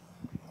 okay.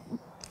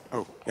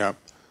 Oh, yeah.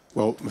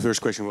 Well, my first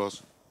question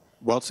was,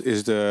 what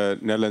is the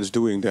Netherlands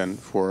doing then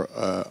for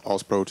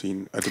alt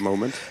protein at the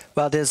moment?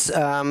 Well, there's,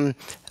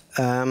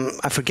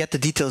 I forget the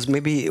details,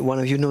 maybe one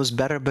of you knows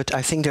better, but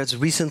I think there's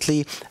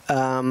recently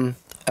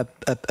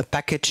a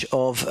package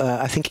of,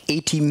 I think,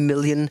 80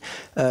 million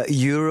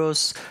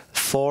euros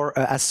for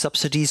as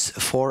subsidies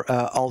for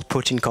alt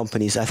protein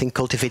companies. I think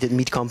cultivated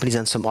meat companies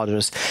and some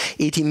others.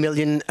 80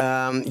 million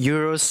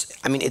euros.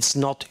 I mean, it's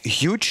not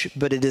huge,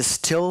 but it is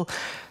still,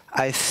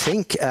 I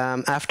think,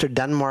 after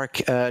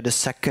Denmark, the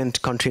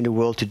second country in the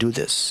world to do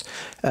this.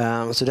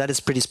 So that is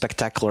pretty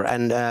spectacular.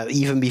 And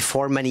even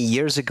before, many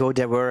years ago,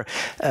 there were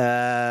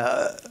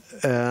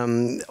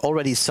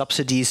already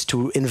subsidies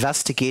to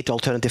investigate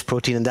alternative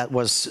protein, and that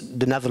was,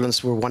 the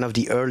Netherlands were one of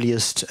the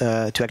earliest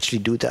to actually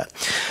do that.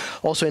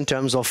 Also, in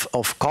terms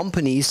of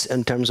companies,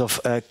 in terms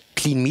of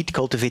clean meat,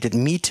 cultivated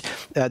meat,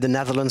 the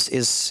Netherlands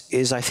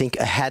is I think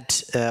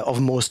ahead of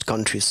most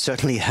countries,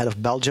 certainly ahead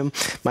of Belgium,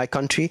 my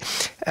country.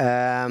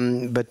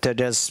 But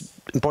there's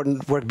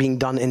important work being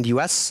done in the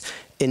US,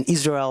 in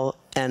Israel,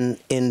 and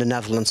in the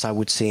Netherlands, I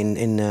would say,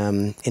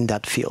 in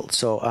that field.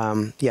 So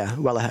yeah,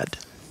 well ahead.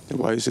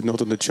 Why is it not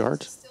on the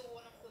chart?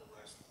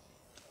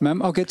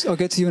 Ma'am, I'll get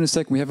to you in a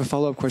second. We have a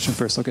follow-up question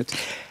first. I'll get to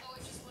you.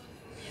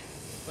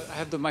 But I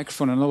have the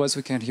microphone, and otherwise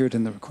we can't hear it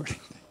in the recording.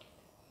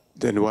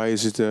 Then why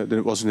is it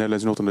was the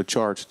Netherlands not on the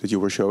chart that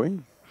you were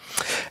showing?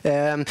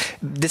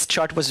 This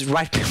chart was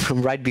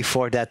right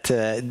before that,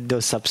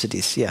 those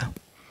subsidies. Yeah,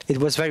 it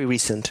was very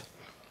recent.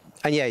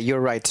 And yeah,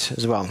 you're right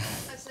as well.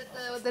 I said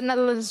the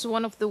Netherlands is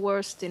one of the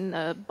worst in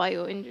the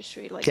bio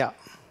industry, like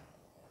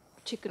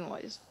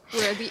chicken-wise.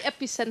 We're the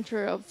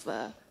epicenter of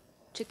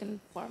chicken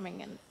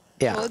farming, and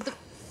so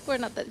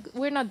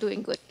we're not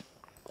doing good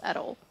at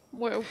all.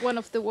 We're one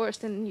of the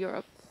worst in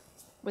Europe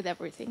with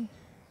everything.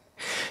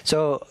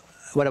 So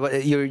what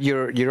about,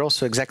 you're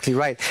also exactly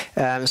right.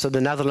 So the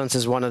Netherlands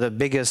is one of the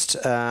biggest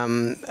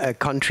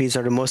countries,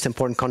 or the most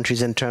important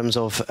countries in terms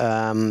of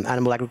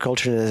animal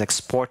agriculture. It is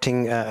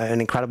exporting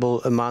an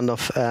incredible amount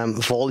of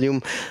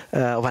volume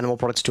of animal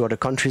products to other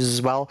countries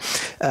as well.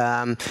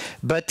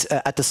 But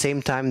at the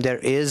same time, there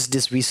is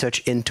this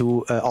research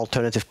into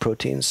alternative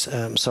proteins.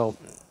 So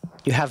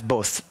you have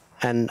both,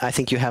 and I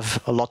think you have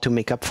a lot to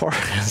make up for.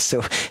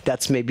 So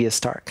that's maybe a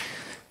start.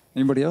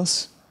 Anybody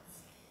else?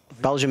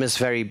 Belgium is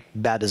very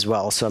bad as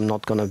well, so I'm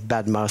not going to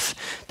badmouth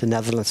the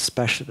Netherlands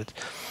especially. But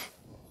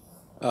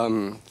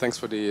thanks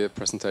for the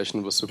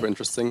presentation. It was super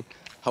interesting.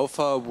 How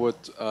far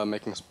would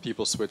making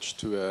people switch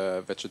to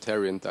a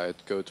vegetarian diet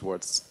go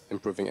towards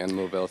improving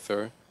animal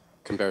welfare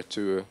compared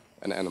to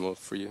an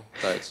animal-free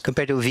diet?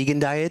 Compared to a vegan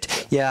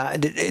diet? Yeah,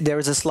 there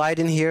is a slide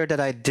in here that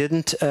I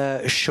didn't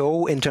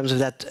show in terms of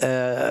that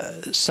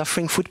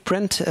suffering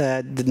footprint,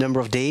 the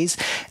number of days,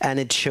 and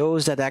it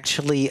shows that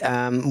actually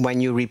when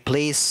you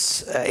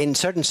replace, in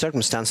certain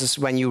circumstances,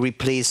 when you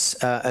replace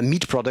a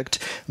meat product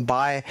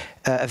by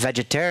a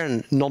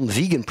vegetarian,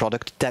 non-vegan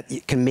product, that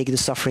can make the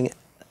suffering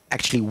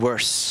actually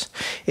worse.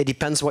 It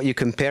depends what you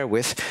compare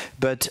with,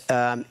 but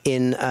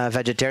in a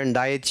vegetarian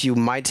diet you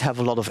might have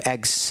a lot of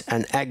eggs,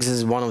 and eggs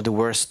is one of the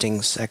worst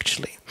things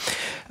actually.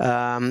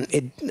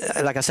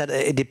 Like I said,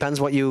 it depends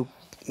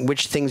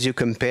which things you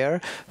compare.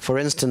 For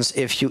instance,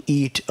 if you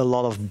eat a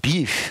lot of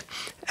beef,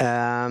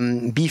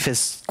 beef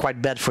is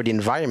quite bad for the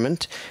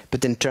environment,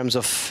 but in terms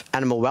of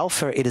animal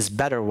welfare, it is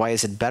better. Why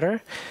is it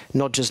better?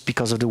 Not just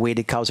because of the way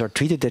the cows are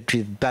treated, they're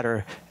treated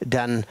better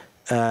than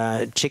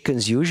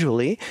chickens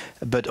usually,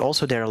 but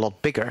also they're a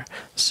lot bigger.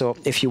 So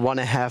if you want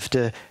to have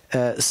the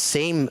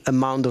same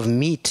amount of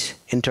meat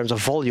in terms of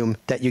volume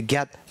that you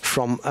get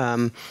from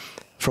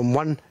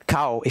one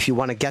cow, if you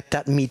want to get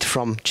that meat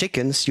from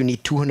chickens, you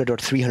need 200 or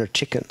 300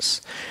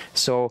 chickens.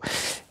 So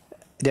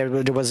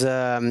there was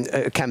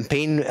a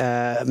campaign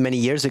many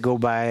years ago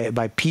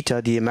by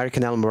PETA, the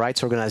American Animal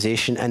Rights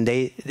Organization, and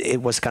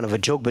it was kind of a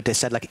joke, but they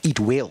said, like, eat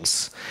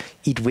whales.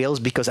 Eat whales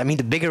because, I mean,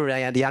 the bigger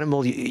the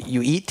animal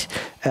you eat,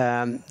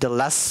 the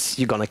less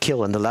you're going to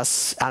kill and the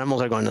less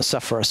animals are going to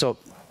suffer. So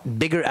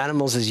bigger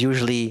animals is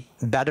usually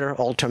better,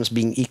 all terms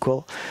being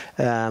equal,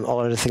 all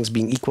other things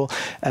being equal,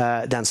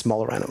 than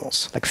smaller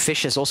animals. Like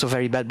fish is also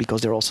very bad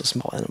because they're also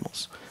small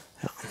animals.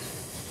 Yeah.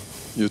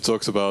 You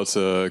talked about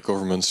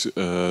governments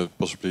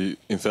possibly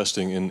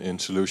investing in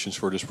solutions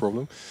for this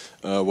problem.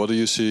 What do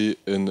you see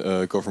in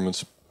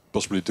governments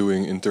possibly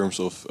doing in terms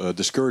of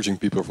discouraging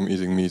people from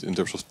eating meat, in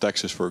terms of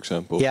taxes, for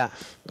example? Yeah.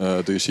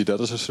 Do you see that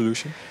as a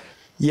solution?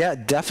 Yeah,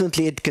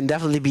 definitely. It can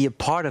definitely be a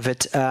part of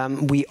it.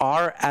 We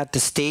are at the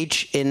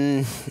stage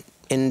in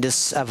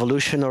this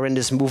evolution or in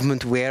this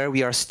movement where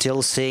we are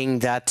still saying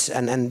that,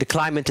 and the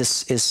climate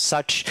is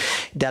such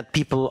that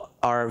people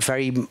are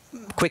very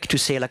quick to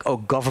say like, oh,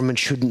 government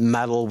shouldn't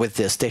meddle with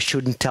this. They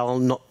shouldn't tell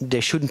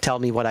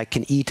me what I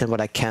can eat and what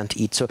I can't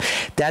eat. So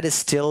that is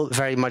still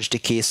very much the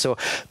case. So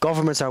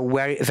governments are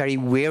very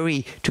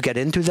wary to get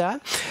into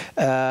that.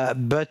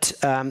 But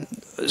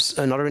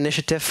another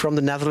initiative from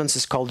the Netherlands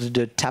is called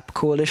the TAP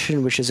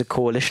Coalition, which is a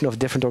coalition of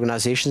different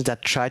organizations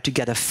that try to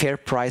get a fair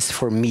price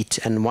for meat.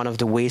 And one of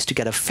the ways to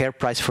get a fair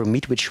price for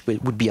meat, which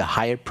would be a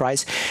higher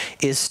price,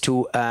 is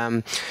to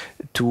have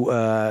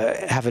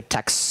a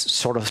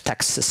tax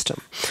system.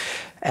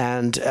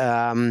 And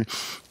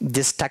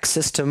this tax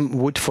system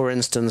would, for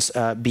instance,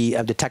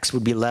 the tax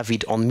would be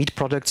levied on meat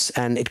products,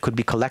 and it could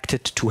be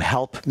collected to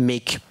help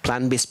make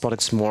plant-based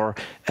products more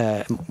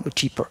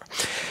cheaper.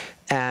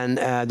 And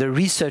the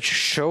research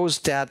shows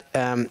that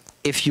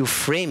if you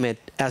frame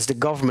it as the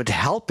government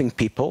helping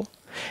people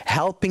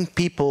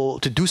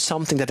to do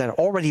something that they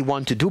already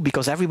want to do,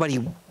 because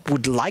everybody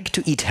would like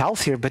to eat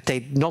healthier, but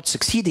they're not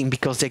succeeding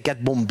because they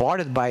get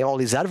bombarded by all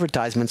these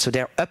advertisements. So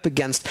they're up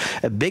against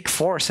a big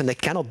force and they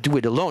cannot do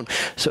it alone.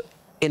 So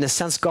in a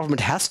sense,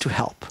 government has to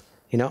help,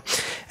 you know.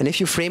 And if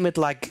you frame it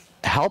like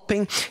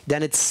helping,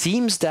 then it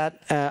seems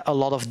that a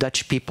lot of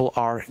Dutch people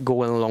are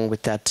going along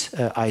with that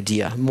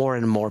idea, more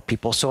and more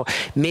people. So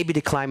maybe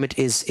the climate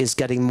is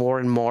getting more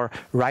and more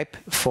ripe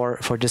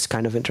for this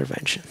kind of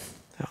intervention.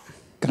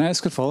 Can I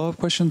ask a follow-up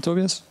question,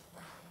 Tobias?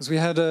 Because we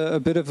had a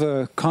bit of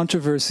a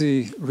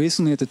controversy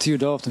recently at the TU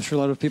Delft. I'm sure a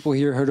lot of people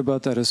here heard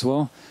about that as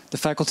well. The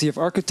Faculty of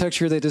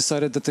Architecture, they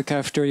decided that the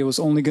cafeteria was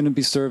only going to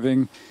be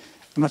serving,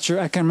 I'm not sure,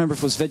 I can't remember if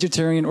it was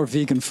vegetarian or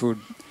vegan food.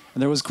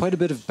 And there was quite a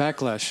bit of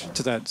backlash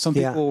to that. Some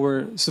people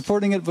were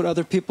supporting it, but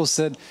other people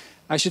said,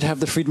 I should have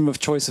the freedom of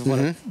choice of what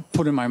I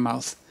put in my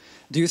mouth.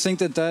 Do you think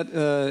that that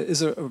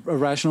is a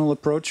rational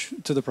approach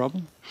to the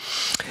problem?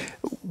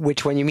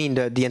 Which one you mean,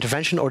 the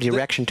intervention or the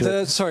reaction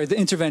to it? Sorry, the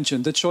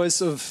intervention, the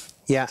choice of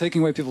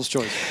taking away people's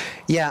choice.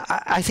 Yeah,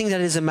 I think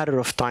that is a matter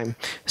of time.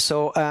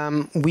 So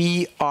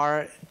we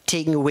are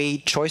taking away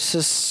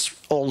choices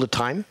all the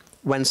time.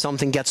 When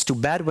something gets too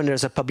bad, when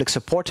there's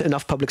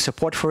enough public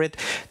support for it,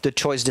 the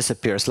choice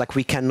disappears. Like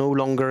we can no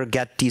longer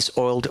get these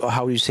oiled, or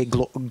how do you say,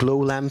 glow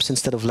lamps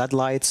instead of LED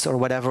lights or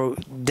whatever.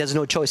 There's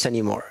no choice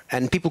anymore.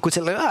 And people could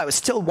say, like, I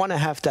still want to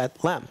have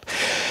that lamp.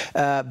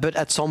 But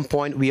at some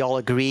point, we all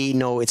agree,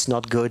 no, it's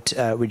not good.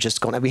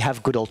 We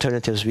have good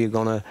alternatives. We're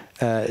going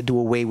to do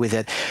away with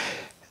it.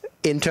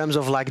 In terms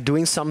of like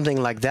doing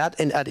something like that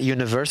at a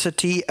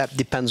university,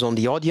 depends on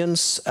the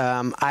audience.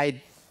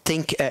 I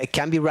think it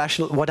can be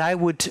rational. What I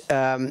would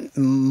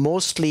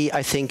mostly,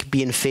 I think,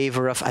 be in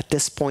favor of at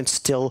this point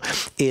still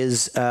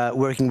is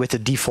working with the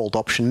default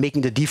option,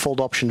 making the default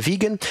option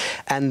vegan,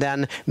 and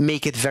then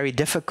make it very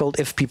difficult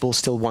if people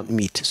still want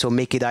meat. So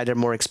make it either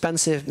more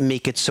expensive,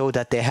 make it so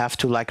that they have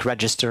to like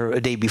register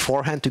a day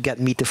beforehand to get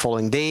meat the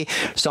following day,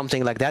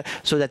 something like that,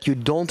 so that you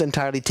don't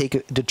entirely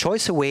take the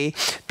choice away.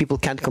 People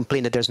can't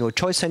complain that there's no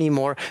choice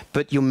anymore,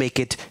 but you make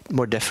it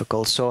more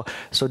difficult. So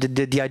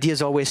the idea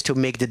is always to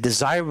make the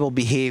desirable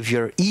behavior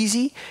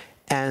easy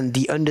and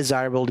the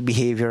undesirable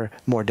behavior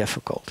more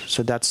difficult.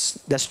 So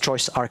that's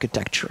choice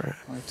architecture.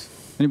 Right.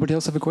 Anybody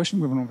else have a question?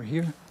 We have one over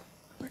here.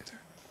 Right there.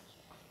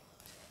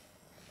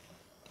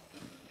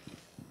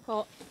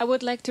 Well, I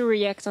would like to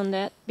react on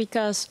that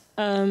because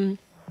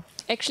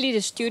actually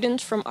the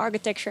students from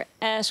architecture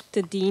asked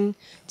the dean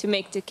to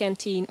make the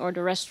canteen or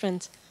the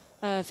restaurant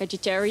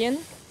vegetarian.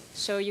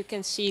 So you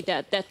can see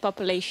that that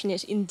population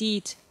is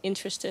indeed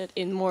interested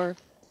in more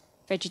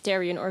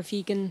vegetarian or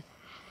vegan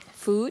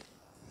food.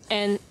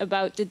 And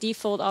about the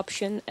default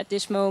option at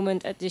this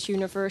moment at this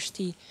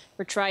university,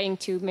 we're trying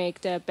to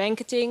make the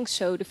banqueting,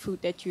 so the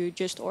food that you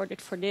just ordered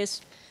for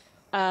this,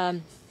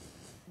 the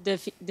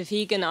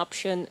vegan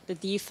option, the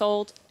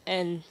default,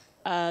 and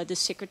the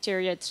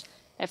secretariats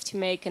have to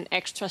make an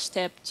extra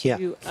step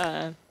to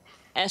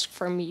ask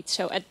for meat.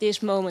 So at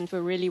this moment,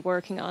 we're really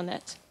working on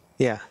that.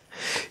 Yeah,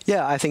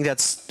 I think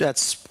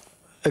that's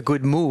a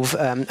good move.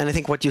 And I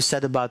think what you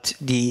said about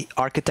the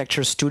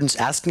architecture students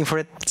asking for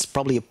it, it's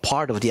probably a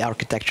part of the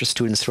architecture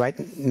students, right?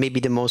 Maybe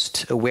the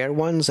most aware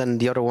ones, and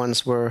the other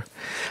ones were,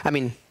 I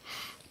mean,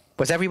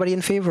 was everybody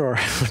in favor or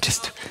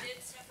just? Well, we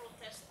did several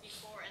tests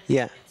before and we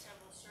did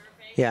several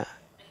surveys.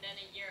 And then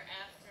a year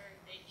after,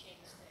 they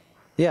changed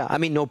it. Yeah, I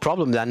mean, no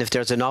problem then. If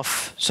there's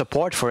enough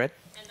support for it,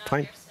 and now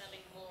fine. they're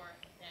selling more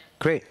than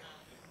Great.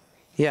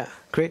 Yeah,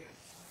 great.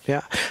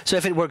 Yeah. So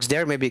if it works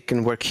there, maybe it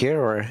can work here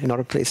or in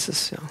other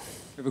places. Yeah.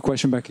 We have a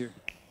question back here.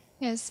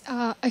 Yes,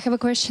 I have a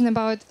question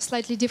about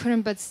slightly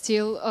different but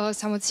still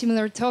somewhat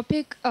similar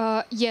topic.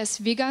 Yes,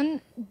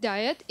 vegan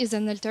diet is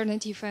an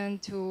alternative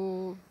and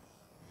to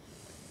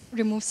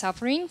remove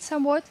suffering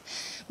somewhat.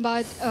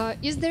 But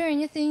is there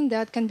anything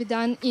that can be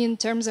done in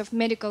terms of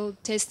medical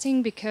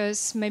testing?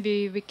 Because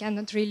maybe we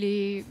cannot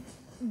really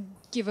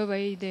give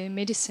away the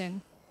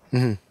medicine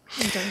in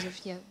terms of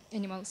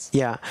animals.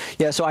 Yeah.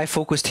 So I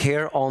focused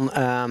here on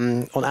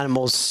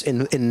animals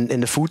in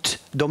the food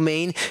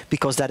domain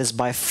because that is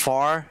by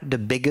far the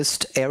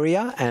biggest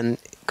area, and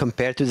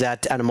compared to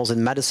that, animals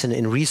in medicine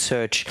in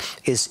research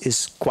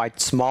is quite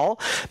small,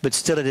 but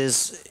still it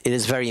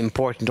is very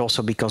important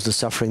also because the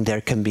suffering there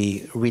can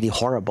be really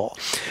horrible.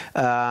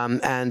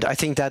 And I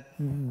think that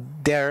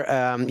there,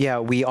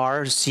 we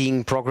are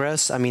seeing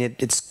progress. I mean,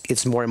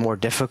 it's more and more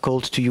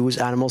difficult to use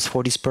animals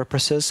for these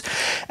purposes,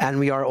 and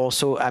we are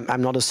also.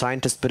 I'm not a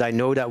scientist, but I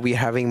know that we're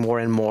having more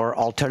and more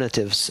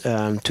alternatives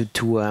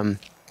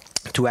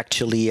to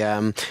actually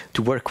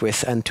to work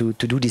with and to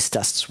do these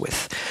tests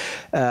with.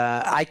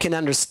 I can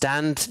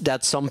understand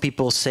that some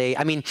people say,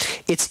 I mean,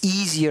 it's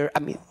easier. I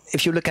mean,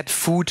 if you look at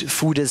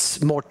food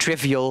is more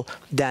trivial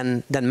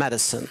than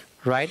medicine,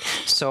 right?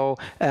 So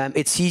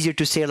it's easier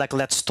to say, like,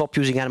 let's stop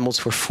using animals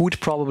for food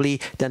probably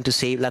than to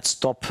say, let's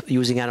stop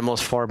using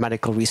animals for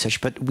medical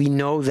research. But we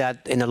know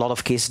that in a lot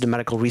of cases, the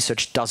medical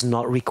research does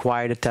not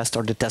require the test,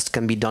 or the test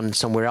can be done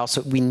somewhere else.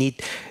 So we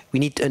need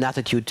an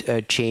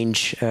attitude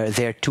change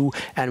there too,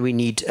 and we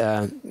need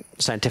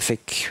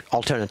scientific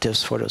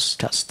alternatives for those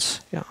tests.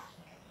 Yeah.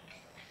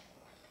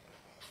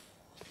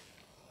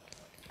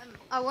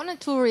 I wanted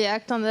to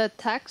react on the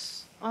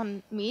tax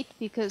on meat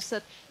because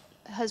that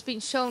has been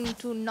shown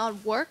to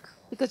not work,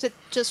 because it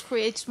just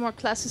creates more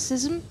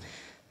classicism,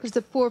 because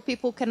the poor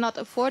people cannot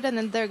afford it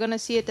and they're going to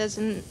see it as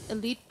an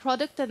elite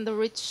product, and the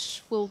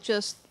rich will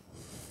just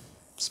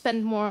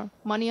spend more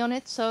money on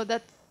it. So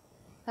that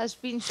has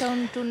been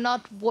shown to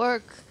not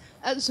work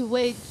as a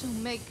way to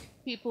make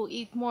people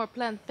eat more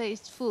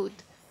plant-based food.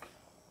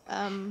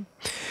 There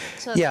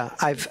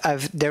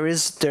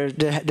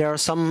are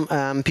some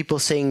people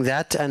saying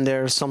that, and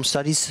there are some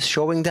studies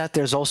showing that.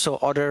 There's also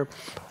other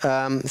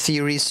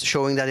theories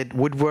showing that it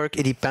would work.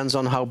 It depends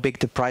on how big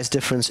the price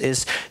difference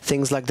is,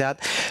 things like that.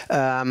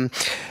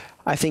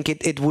 I think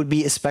it would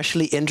be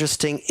especially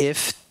interesting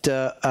if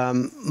the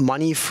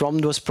money from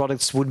those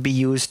products would be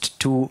used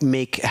to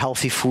make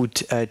healthy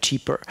food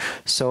cheaper.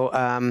 So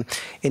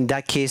in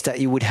that case, that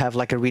you would have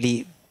like a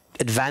really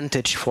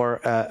advantage for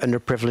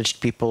underprivileged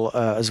people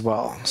as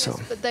well. Yes, so,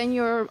 but then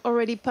you're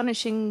already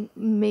punishing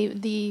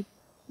the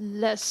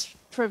less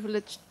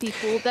privileged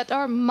people that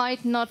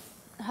might not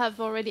have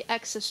already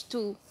access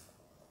to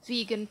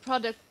vegan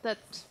products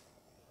that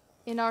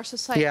in our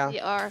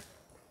society are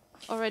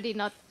already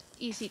not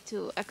easy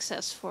to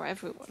access for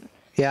everyone.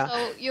 Yeah.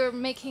 So you're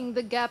making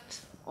the gap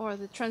or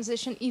the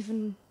transition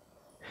even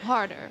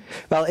harder.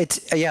 Well,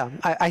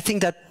 I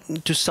think that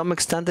to some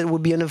extent it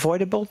would be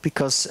unavoidable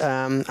because,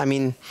 I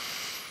mean,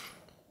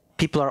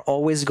 people are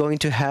always going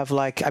to have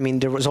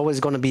there was always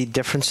going to be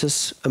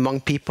differences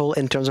among people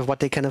in terms of what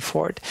they can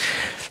afford.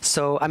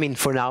 So, I mean,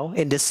 for now,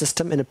 in this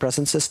system, in the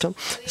present system.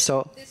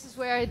 So this is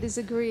where I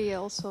disagree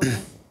also.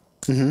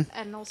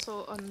 And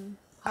also on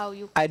how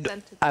you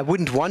present it. I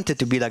wouldn't want it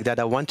to be like that.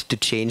 I want it to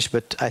change,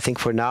 but I think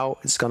for now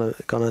it's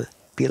gonna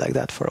be like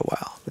that for a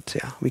while. But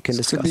yeah, we can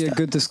discuss that. It could be a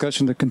good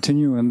discussion to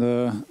continue in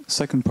the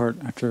second part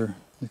after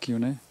the Q&A.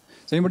 Does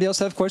anybody else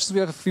have questions? We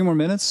have a few more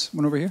minutes.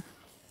 One over here.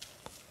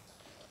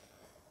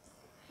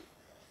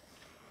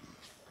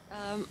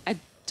 I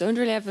don't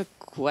really have a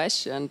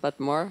question, but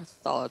more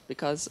thought,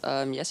 because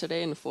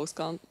yesterday in the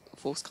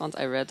Volkskrant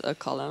I read a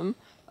column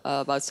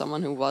about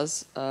someone who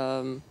was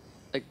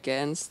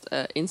against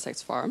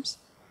insect farms,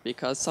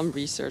 because some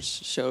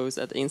research shows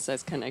that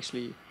insects can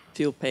actually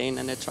feel pain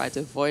and they try to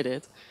avoid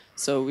it.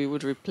 So we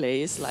would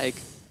replace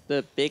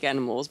the big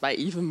animals by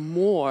even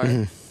more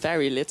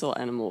very little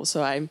animals.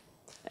 So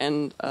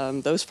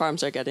those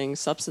farms are getting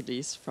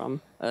subsidies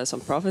from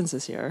some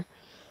provinces here.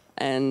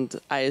 And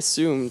I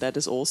assume that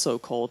is also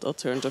called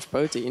alternative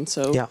protein.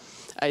 So yeah.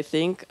 I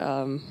think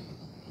the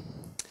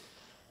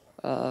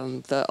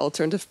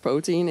alternative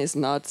protein is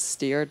not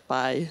steered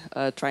by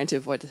trying to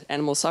avoid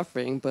animal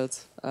suffering,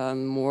 but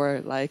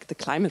more like the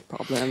climate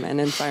problem and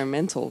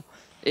environmental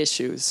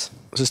issues.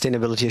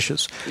 Sustainability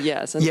issues.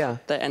 Yes, and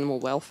the animal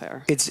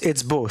welfare.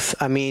 It's both.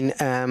 I mean,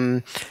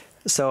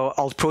 so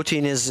alt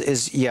protein is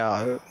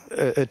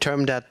a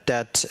term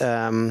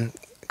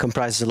that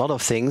comprises a lot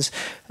of things,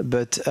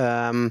 but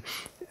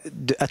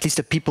at least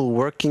the people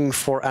working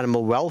for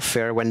animal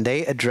welfare, when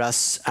they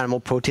address animal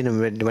protein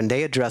and when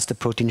they address the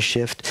protein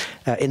shift,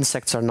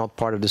 insects are not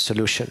part of the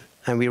solution.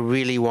 And we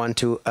really want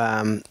to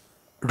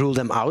rule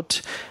them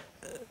out,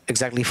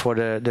 exactly for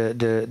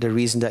the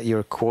reason that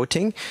you're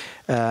quoting,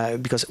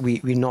 because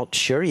we're not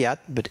sure yet,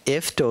 but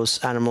if those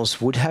animals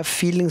would have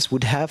feelings,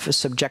 would have a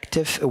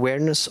subjective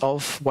awareness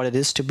of what it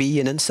is to be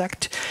an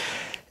insect,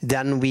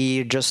 then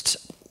we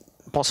just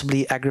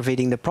possibly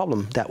aggravating the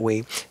problem that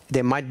way.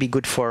 They might be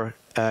good for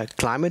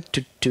climate,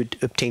 to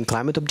obtain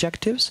climate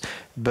objectives,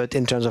 but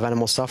in terms of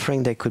animal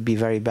suffering, they could be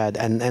very bad.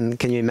 And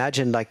can you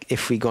imagine,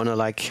 if we're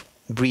gonna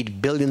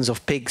breed billions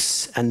of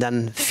pigs and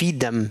then feed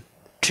them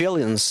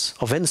trillions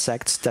of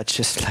insects, that's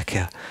just like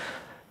a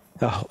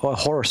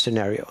horror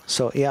scenario.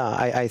 So yeah,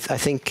 I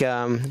think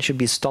it should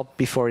be stopped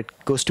before it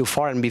goes too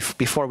far, and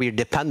before we're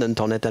dependent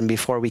on it, and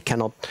before we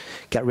cannot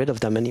get rid of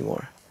them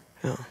anymore.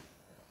 Yeah.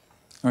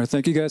 All right,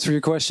 thank you guys for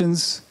your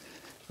questions.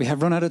 We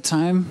have run out of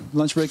time.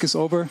 Lunch break is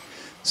over.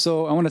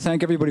 So I want to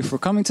thank everybody for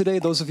coming today.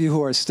 Those of you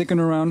who are sticking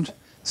around,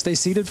 stay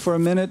seated for a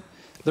minute.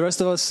 The rest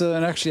of us,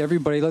 and actually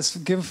everybody, let's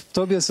give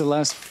Tobias a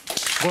last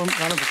warm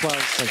round of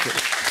applause. Thank you.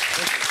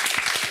 Thank you.